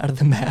AK out of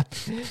the map.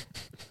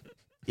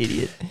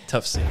 Idiot.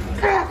 Tough scene.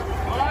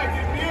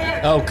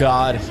 Oh,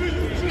 God.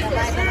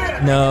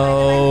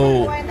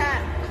 No.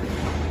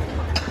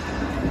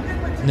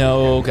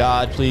 No,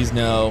 God, please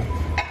no.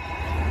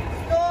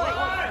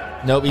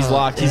 Nope, he's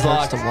locked. He's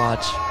locked. To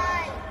watch.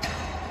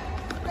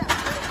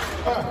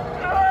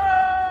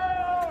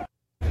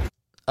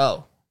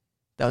 Oh,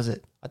 that was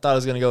it. I thought it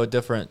was gonna go a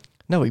different.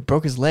 No, he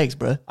broke his legs,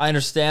 bro. I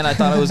understand. I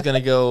thought it was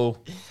gonna go.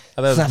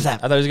 Snap,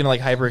 snap. I thought he was gonna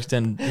like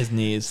hyperextend his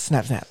knees.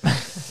 Snap, snap.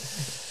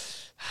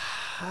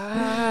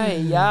 Hi,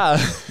 yeah.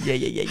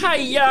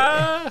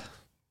 Hiya.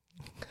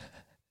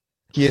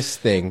 Luckiest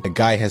thing a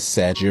guy has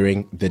said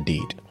during the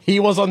deed. He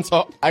was on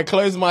top. I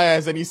closed my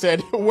eyes and he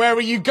said, "Where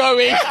are you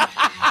going?"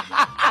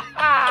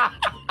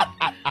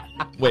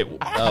 Wait,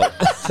 oh.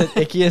 It's the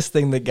ickiest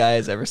thing the guy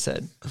has ever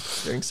said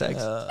during sex.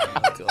 Oh,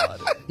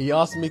 God. He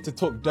asked me to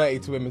talk dirty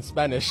to him in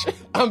Spanish.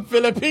 I'm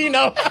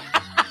Filipino.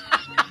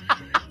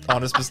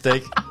 Honest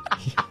mistake.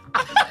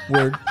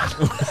 Word.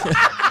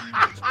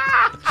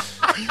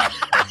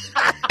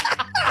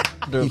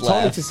 He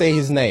told me to say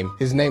his name.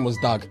 His name was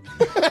Doug.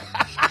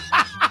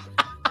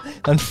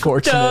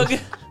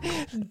 Unfortunate.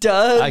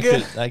 Doug.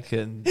 I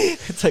couldn't.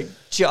 It's like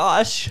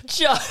Josh.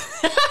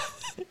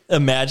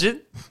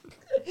 Imagine.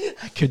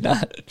 I could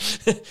not.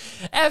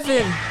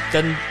 Evan.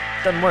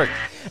 Doesn't work.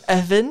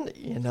 Evan?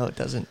 You know it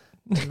doesn't.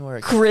 Doesn't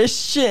work.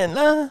 Christian.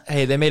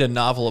 Hey, they made a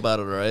novel about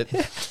it, right?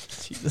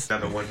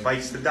 Another one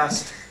bites the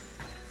dust.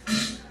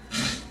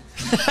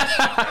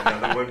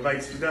 Another one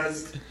bites the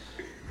dust.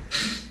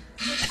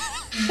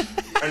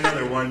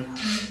 Another one.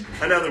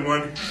 Another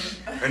one.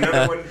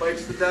 Another one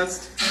bites the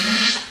dust.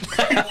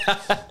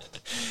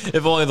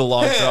 If only the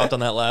log dropped on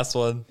that last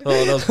one.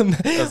 Oh, that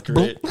was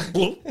great.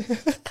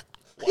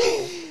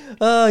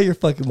 Oh, you're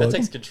fucking That woke.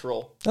 takes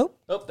control. Oh,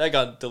 that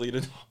got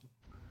deleted.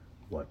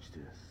 Watch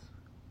this.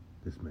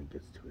 This man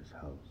gets to his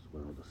house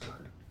when all of a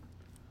sudden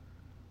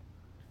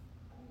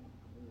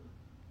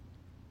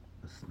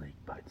a snake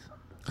bites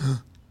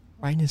him.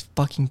 right in his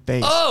fucking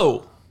face.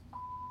 Oh!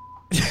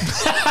 Beat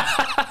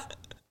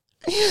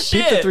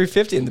Shit. the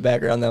 350 in the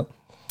background though.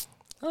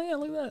 Oh yeah,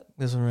 look at that.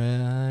 This one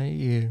right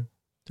here.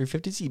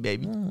 350Z,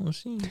 baby. Oh,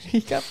 shit. He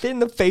got bit in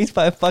the face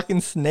by a fucking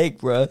snake,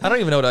 bro. I don't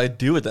even know what I'd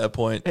do at that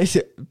point.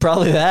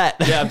 Probably that.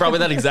 Yeah, probably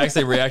that exact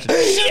same reaction.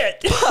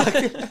 Shit!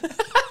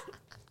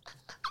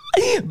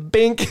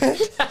 Bink.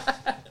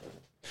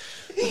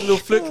 Little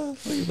flick.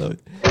 Look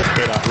at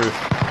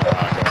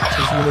that.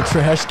 Just when the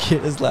trash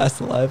kid is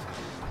last alive.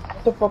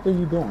 What the fuck are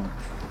you doing?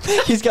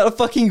 He's got a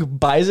fucking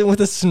bison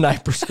with a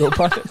sniper scope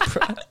on it,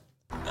 bro.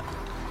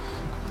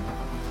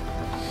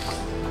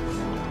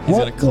 He's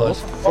gonna clutch.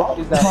 What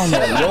the fuck kind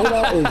of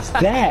loadout is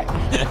that?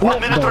 1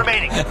 minute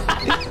remaining.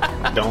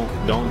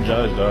 Don't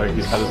judge, dog.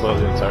 He's had his load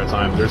the entire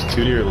time. There's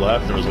two to your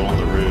left. There was one on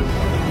the roof.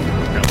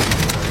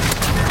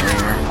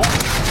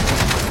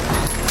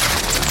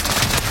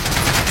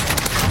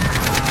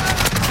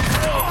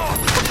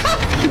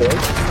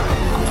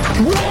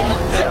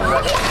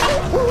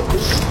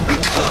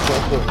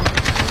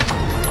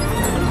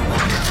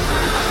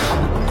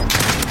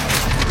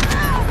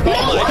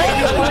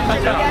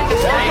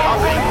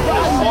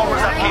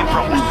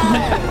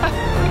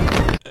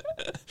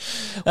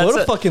 What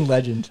a fucking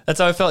legend. That's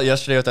how I felt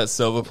yesterday with that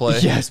Sova play.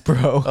 Yes,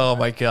 bro. Oh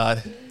my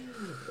god.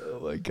 Oh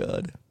my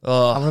god.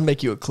 Oh. I'm gonna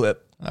make you a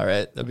clip. All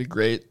right, that'd be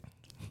great.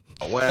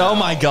 Wow. Oh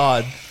my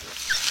god.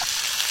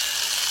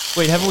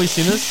 Wait, haven't we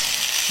seen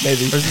this?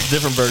 Maybe. Or is this a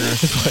different burger?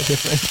 It's quite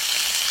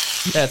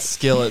different. That's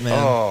skillet, man.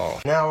 Oh,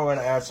 now we're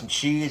gonna add some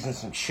cheese and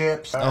some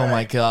chips. Oh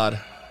my god.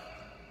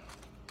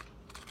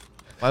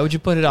 Why would you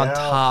put it on now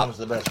top? comes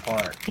the best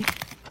part.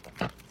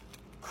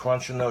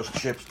 Crunching those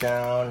chips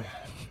down.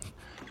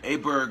 A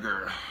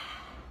burger.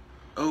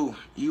 Oh,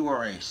 you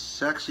are a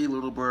sexy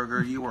little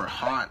burger. You are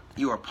hot.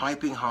 You are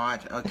piping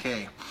hot.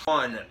 Okay.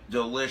 One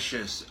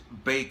delicious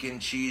bacon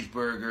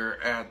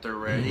cheeseburger at the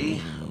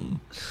ready.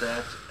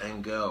 Set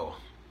and go.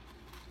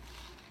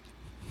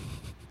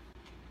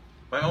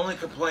 My only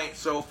complaint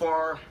so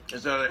far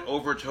is that I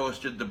over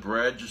toasted the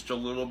bread just a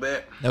little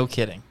bit. No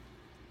kidding.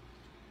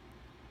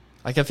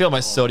 I can feel my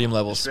sodium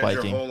levels Spend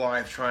your spiking. whole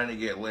life trying to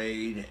get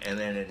laid, and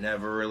then it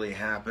never really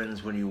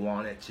happens when you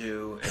want it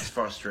to. It's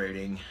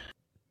frustrating.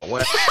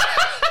 Well,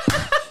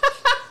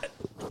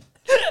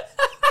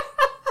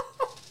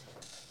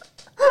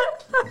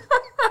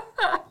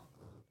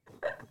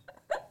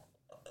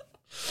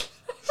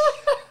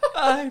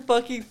 I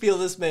fucking feel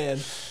this man.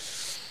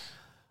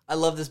 I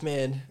love this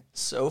man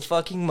so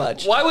fucking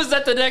much. Why was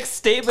that the next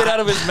statement out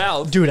of his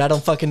mouth? Dude, I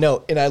don't fucking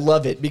know. And I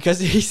love it because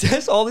he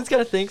says all these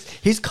kind of things.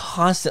 He's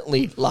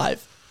constantly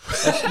live.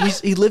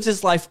 He lives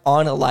his life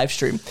on a live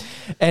stream.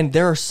 And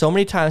there are so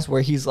many times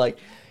where he's like,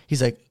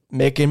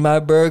 making my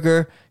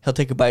burger. He'll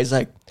take a bite. He's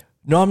like,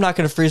 no, I'm not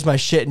going to freeze my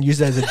shit and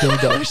use it as a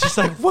dildo. It's just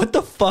like, what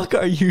the fuck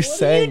are you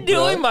saying? What are you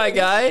doing, my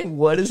guy?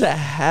 What is that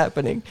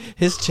happening?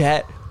 His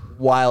chat,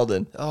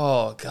 wildin'.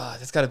 Oh, God.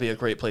 That's got to be a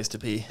great place to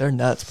be. They're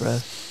nuts, bro.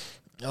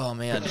 Oh,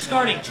 man.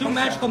 Starting 2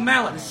 magical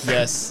mallets.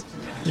 Yes.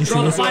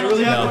 Draw the final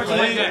 2 Yeah. cards of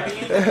my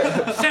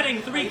deck. Setting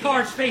 3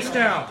 cards face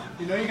down.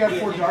 You know you got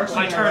 4 darks.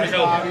 My turn is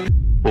over.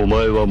 お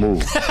前はもう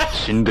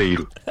死んでい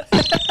る。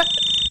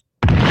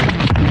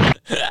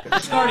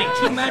Starting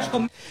 2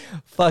 magical.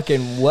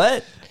 Fucking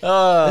what?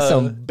 That's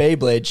some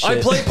Beyblade shit.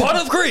 I play Pot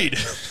of Greed.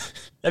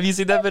 Have you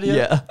seen that video?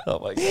 Yeah. Oh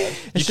my god.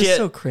 It's just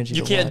so cringy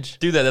You to can't watch.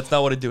 do that. That's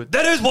not what it do.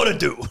 That is what it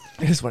do.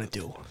 It is what it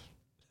do.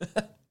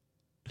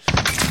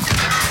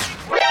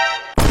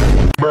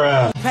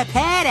 Bruh.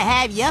 Prepare to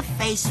have your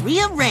face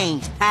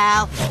rearranged,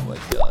 pal. Oh my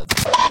god.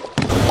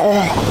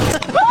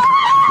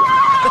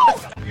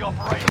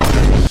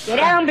 Get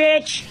down,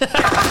 bitch.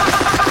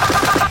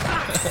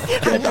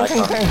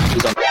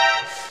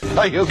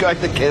 Are you going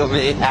to kill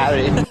me,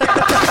 Harry? Get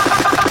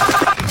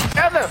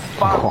the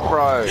fuck,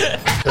 bro.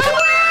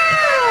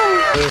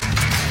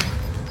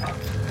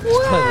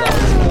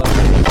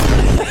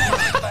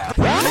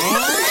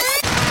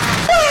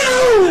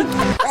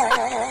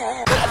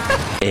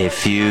 A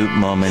few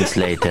moments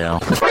later.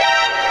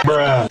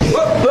 Bruh.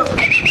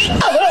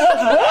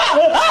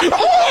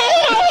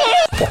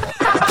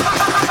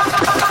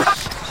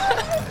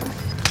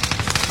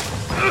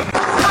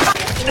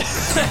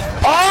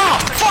 Oh,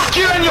 fuck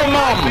you and your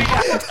mom.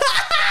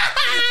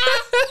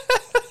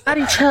 How do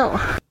you chill?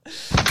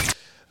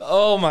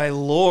 Oh my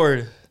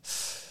lord.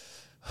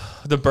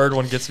 The bird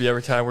one gets me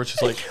every time where it's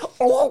just like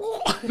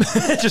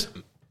just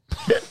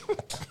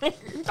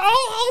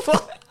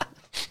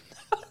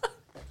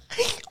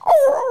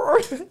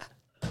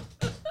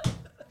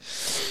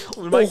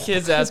when my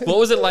kids ask, what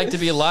was it like to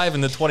be alive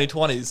in the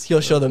 2020s?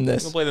 He'll show them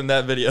this. I'll play them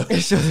that video. He'll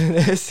show them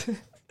this.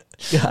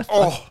 God.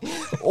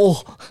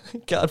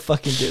 God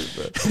fucking did it,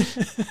 bro.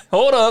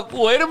 Hold up.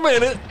 Wait a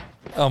minute.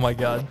 Oh my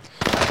god.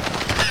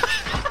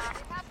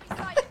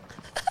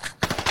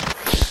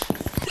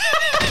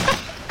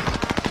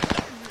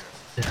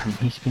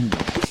 He's been...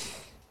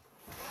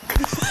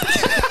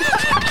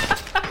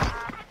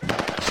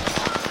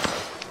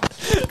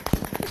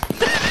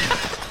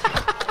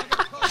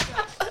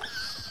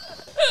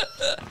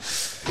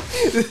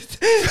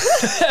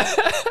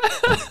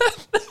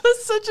 That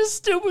was such a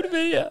stupid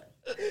video.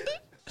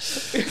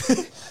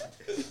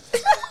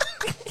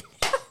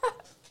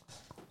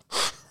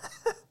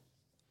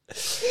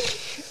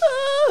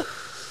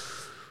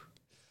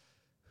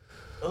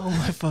 Oh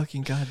my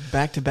fucking god.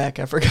 Back to back.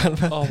 I forgot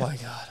about Oh that. my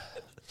god.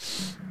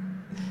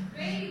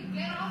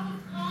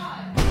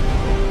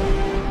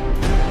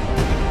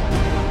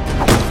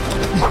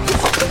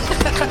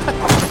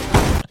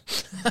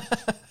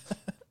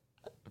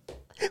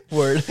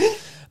 Word.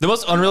 The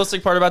most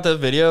unrealistic part about that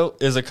video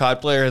is a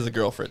COD player has a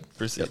girlfriend.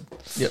 Proceed.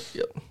 Yep.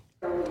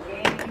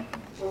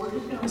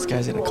 This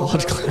guy's in a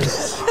college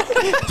class.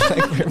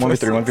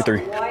 1v3.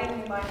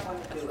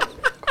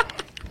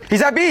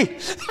 He's at B.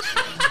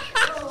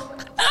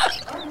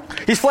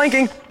 He's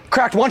flanking.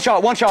 Cracked. One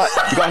shot.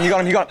 You got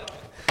him.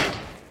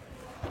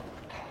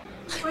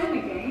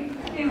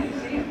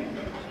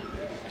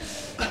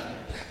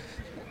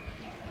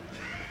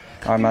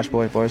 All right, match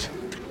boy, boys.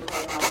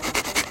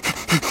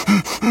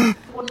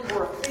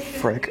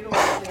 Frick.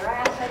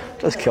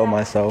 Just killed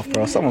myself,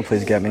 bro. Someone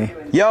please get me.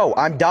 Yo,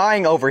 I'm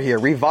dying over here.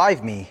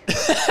 Revive me.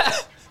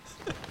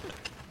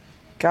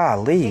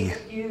 Golly.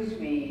 Excuse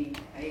me.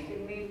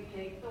 Taking me to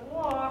take the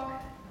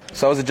walk.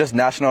 So is it just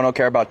National Don't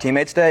Care About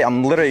Teammates Day?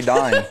 I'm literally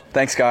dying.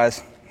 Thanks,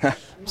 guys.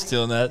 I'm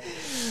stealing that.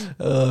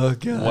 Oh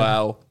god.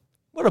 Wow.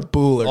 What a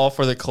booler. All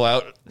for the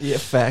clout. Yeah,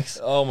 facts.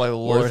 Oh my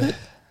lord. Worth it.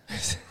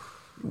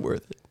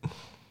 Worth it.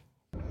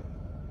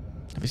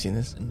 Have you seen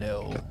this?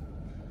 No.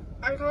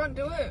 I can't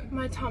do it.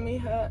 My tummy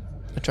hurt.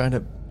 I'm trying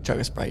to chug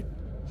a Sprite.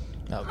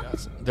 Oh god.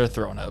 They're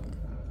throwing up.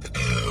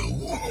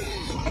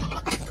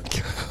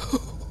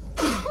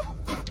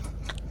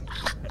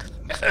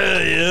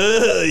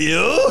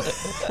 You?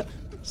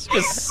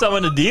 Just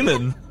summon a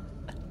demon.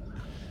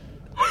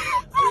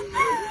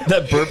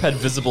 That burp had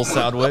visible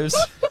sound waves.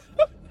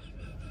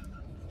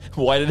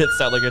 Why did it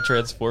sound like a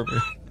transformer?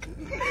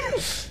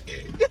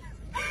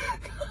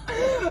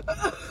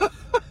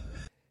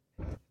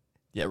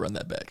 Yeah, run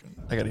that back.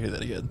 I gotta hear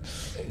that again.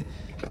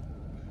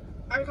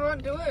 I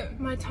can't do it.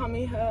 My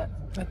tummy hurt.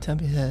 My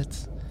tummy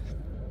hurts.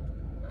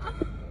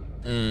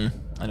 I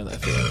know that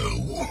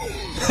feeling.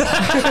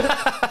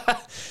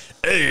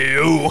 Hey,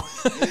 you.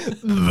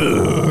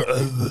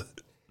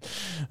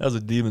 That was a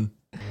demon.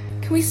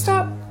 Can we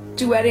stop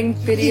duetting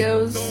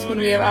videos when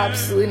we have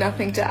absolutely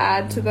nothing to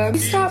add to them?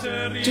 Can we stop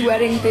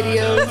duetting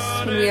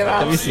videos when we have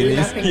Have you seen absolutely these?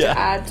 nothing Yeah. to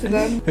add to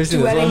them? Have you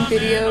seen this Duetting one?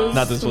 videos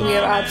Not this when one. we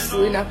have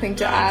absolutely nothing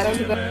to add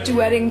to them.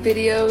 Duetting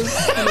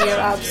videos when we have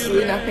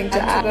absolutely nothing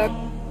to add to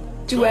them.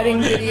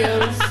 Duetting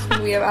videos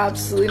when we have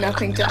absolutely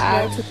nothing to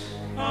add to them.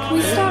 Can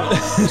we stop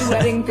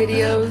duetting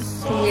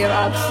videos when we have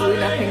absolutely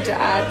nothing to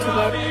add to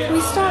them? Can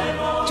we stop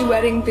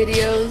duetting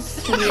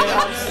videos when we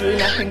have absolutely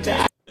nothing to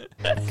add?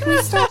 Can we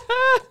stop?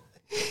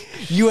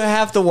 You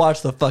have to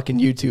watch the fucking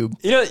YouTube.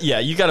 You know, yeah,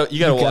 you gotta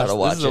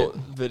watch. This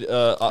is it.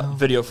 a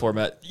video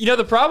format. You know,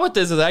 the problem with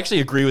this is I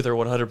actually agree with her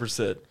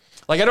 100%.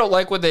 Like, I don't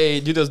like when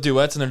they do those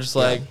duets and they're just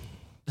like,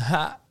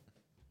 ha.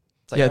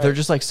 It's like, Yeah, all they're right.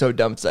 just like so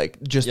dumb. It's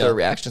like just Yeah. their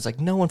reaction. It's like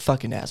no one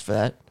fucking asked for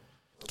that.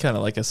 Kind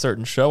of like a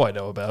certain show I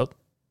know about.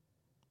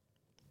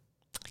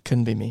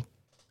 Couldn't be me.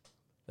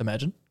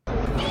 Imagine.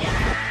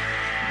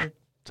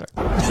 Sorry.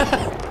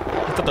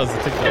 I thought that was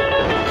a TikTok.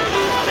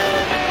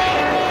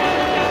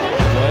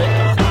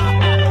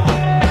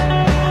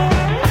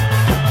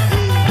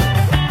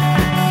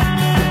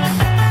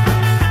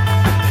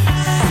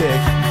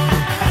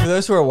 For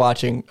those who are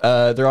watching,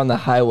 they're on the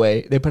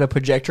highway. They put a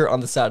projector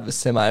on the side of a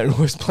semi and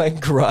was playing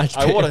Garage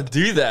Band. I want to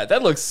do that.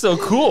 That looks so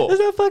cool.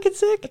 Isn't that fucking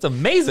sick? That's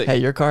amazing. Hey,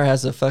 your car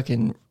has a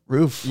fucking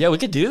roof. Yeah, we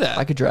could do that.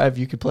 I could drive.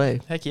 You could play.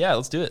 Heck yeah,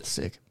 let's do it.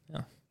 Sick.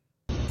 Yeah.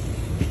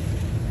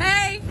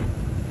 Hey.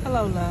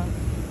 Hello, love.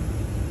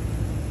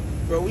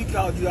 Bro, we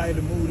called you out here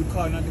to move the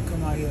car, not to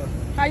come out here.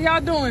 How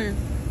y'all doing?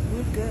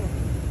 We're good.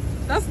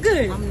 That's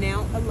good. I'm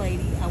now a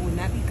lady. I will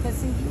not be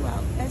cussing you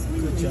out as we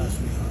leave. Good job,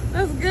 sweetheart.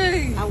 That's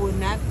good. I will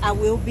not. I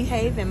will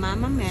behave and mind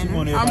my manner.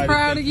 I'm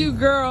proud of you,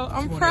 girl.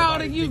 I'm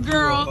proud of you,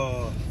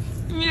 girl.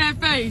 Give me that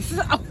face.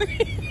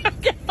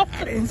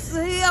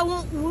 See, I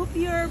won't whoop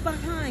your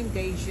behind,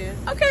 Deja.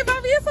 Okay,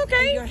 Bobby, it's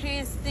okay. And your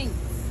hand stinks.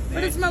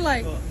 What it smell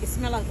like? It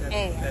smell like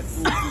ass.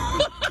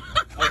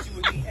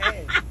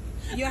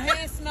 Your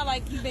hands smell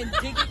like you've been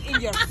digging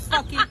in your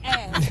fucking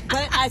ass.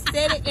 But I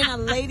said it in a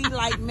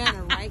ladylike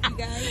manner, right, you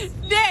guys?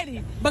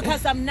 Daddy!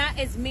 Because I'm not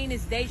as mean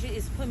as Deja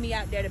is putting me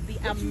out there to be.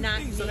 I'm not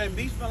mean. So that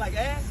beef smell like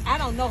ass? I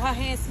don't know. Her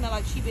hands smell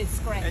like she been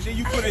scratched. And then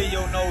you put it in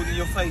your nose and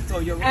your face, so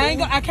your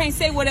I can't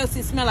say what else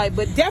it smell like,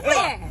 but definitely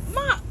ass.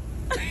 Mom!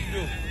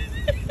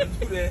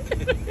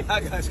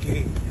 I got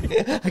scared.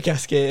 I got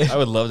scared. I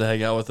would love to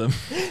hang out with them.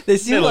 They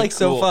seem like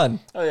so cool.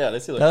 fun. Oh yeah, they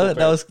seem like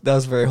that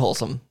was very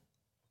wholesome.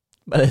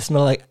 But they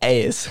smell like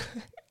ass.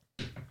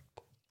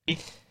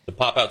 To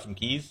pop out some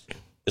keys.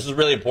 This is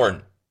really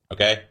important,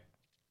 okay?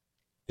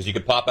 Because you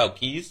could pop out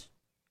keys,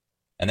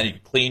 and then you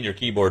can clean your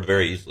keyboard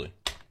very easily.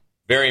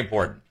 Very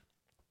important.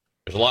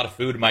 There's a lot of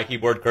food in my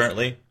keyboard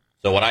currently,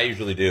 so what I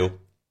usually do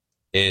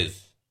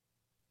is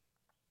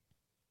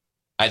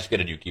I just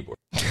get a new keyboard.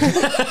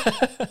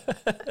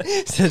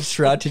 Said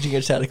Shroud teaching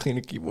us how to clean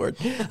a keyboard.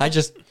 I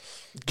just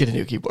get a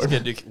new keyboard.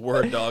 Just get a new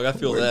word, dog. I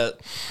feel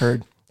that.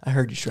 I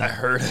heard you, Shroud. I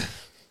heard.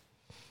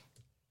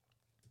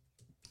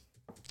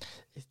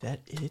 Is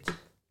that it?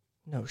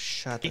 No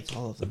shot. That's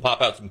all of To them.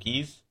 pop out some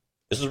keys.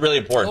 This is really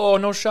important. Oh,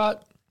 no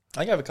shot.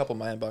 I have a couple in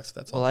my inbox.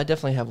 That's all. Well, I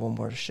definitely have one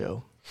more to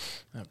show.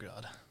 Oh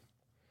god.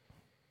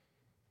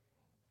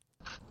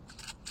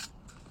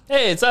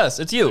 Hey, it's us.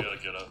 It's you. I don't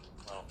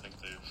think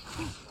they've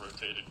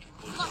rotated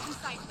completely.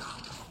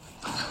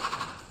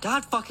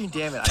 God fucking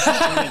damn it! I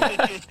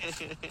can't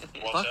do it.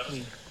 Fuck Fuck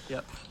me.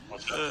 Yep.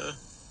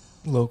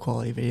 Low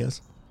quality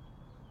videos.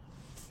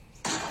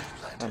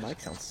 My mic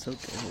sounds so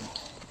good.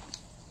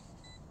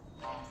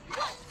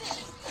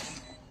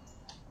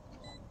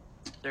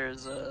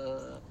 There's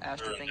a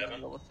Astra thing in the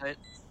middle of the fight.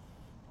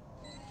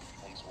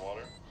 One's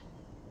water.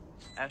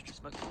 Astra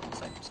smoking on the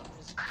side for some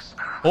reason.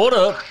 Hold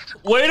up.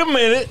 Wait a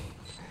minute.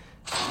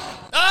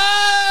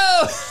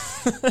 Oh!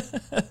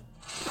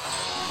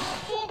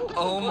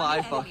 Oh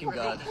my fucking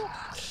god.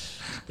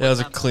 That was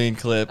a clean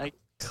clip.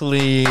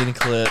 Clean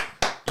clip.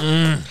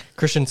 Mm.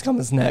 Christian's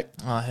coming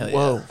next. Oh, hell yeah.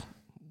 Whoa.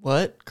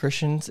 What?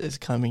 Christian's is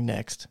coming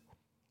next.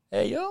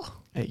 Hey, yo.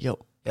 Hey,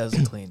 yo. Yeah, that's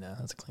a clean,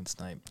 that's a clean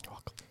snipe.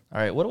 All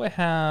right, what do I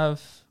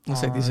have?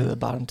 Looks like these are the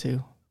bottom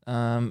two.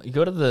 You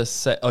go to the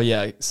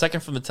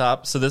second from the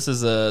top. So this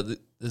is a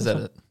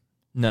second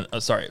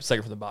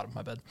from the bottom.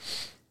 My bad.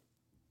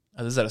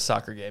 This is at a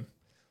soccer game.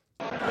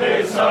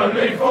 It's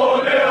only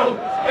 4-0.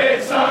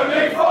 It's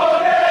only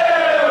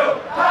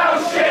 4-0. How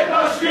shit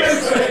must you be?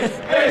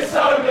 It's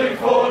only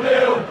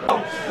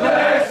 4-0.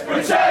 Let's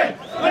pretend.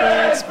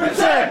 Let's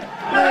pretend.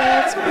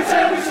 Let's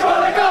pretend we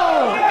scored a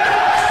goal.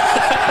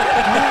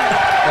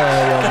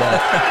 I love that.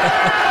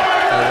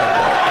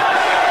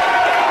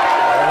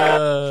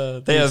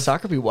 They have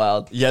soccer be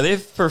wild. Yeah,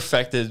 they've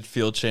perfected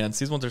field chants.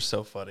 These ones are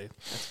so funny.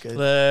 That's good.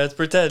 Let's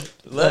pretend.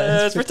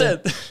 Let's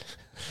pretend.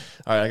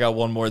 All right, I got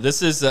one more.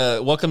 This is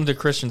welcome to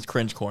Christian's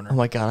Cringe Corner. Oh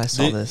my god, I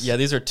saw this. Yeah,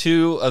 these are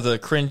two of the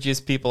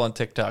cringiest people on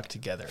TikTok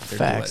together. They're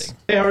Facts. duetting.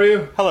 Hey, how are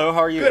you? Hello, how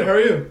are you? Good, how are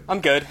you? I'm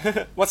good.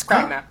 What's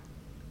cracking?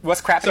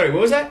 What's cracking? Sorry,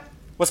 what was that?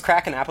 What's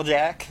cracking,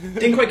 Applejack?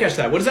 Didn't quite catch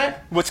that. What is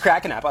that? What's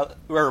cracking,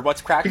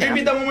 what's cracking? Could you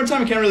repeat that one more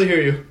time? I can't really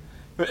hear you.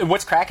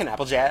 What's cracking,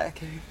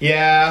 Applejack?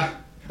 Yeah.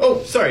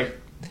 Oh, sorry.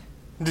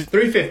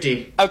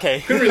 350. Okay.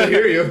 Couldn't really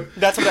hear you.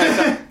 That's what I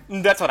thought.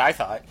 That's what I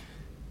thought.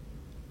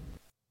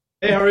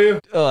 Hey, how are you?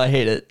 Oh, I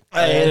hate it.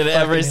 I hated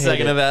every fucking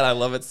second hate of that. I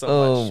love it so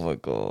Oh much. my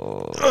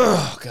god.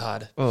 Oh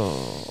god.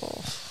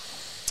 Oh.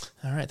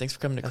 All right, thanks for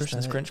coming to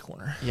Christian's Cringe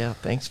Corner. Yeah,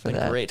 thanks for Been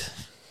that. Great.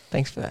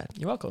 Thanks for that.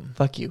 You're welcome.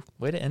 Fuck you.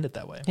 Way to end it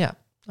that way. Yeah.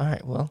 All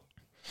right. Well,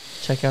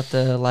 check out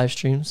the live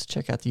streams.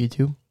 Check out the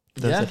YouTube.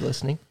 For those that are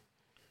listening.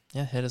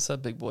 Yeah, hit us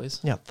up, big boys.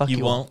 Yeah. Fuck you.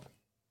 You won't. All.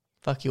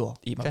 Fuck you all.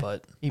 Eat my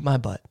butt. Eat my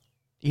butt.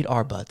 Eat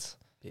our butts.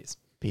 Peace.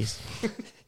 Peace.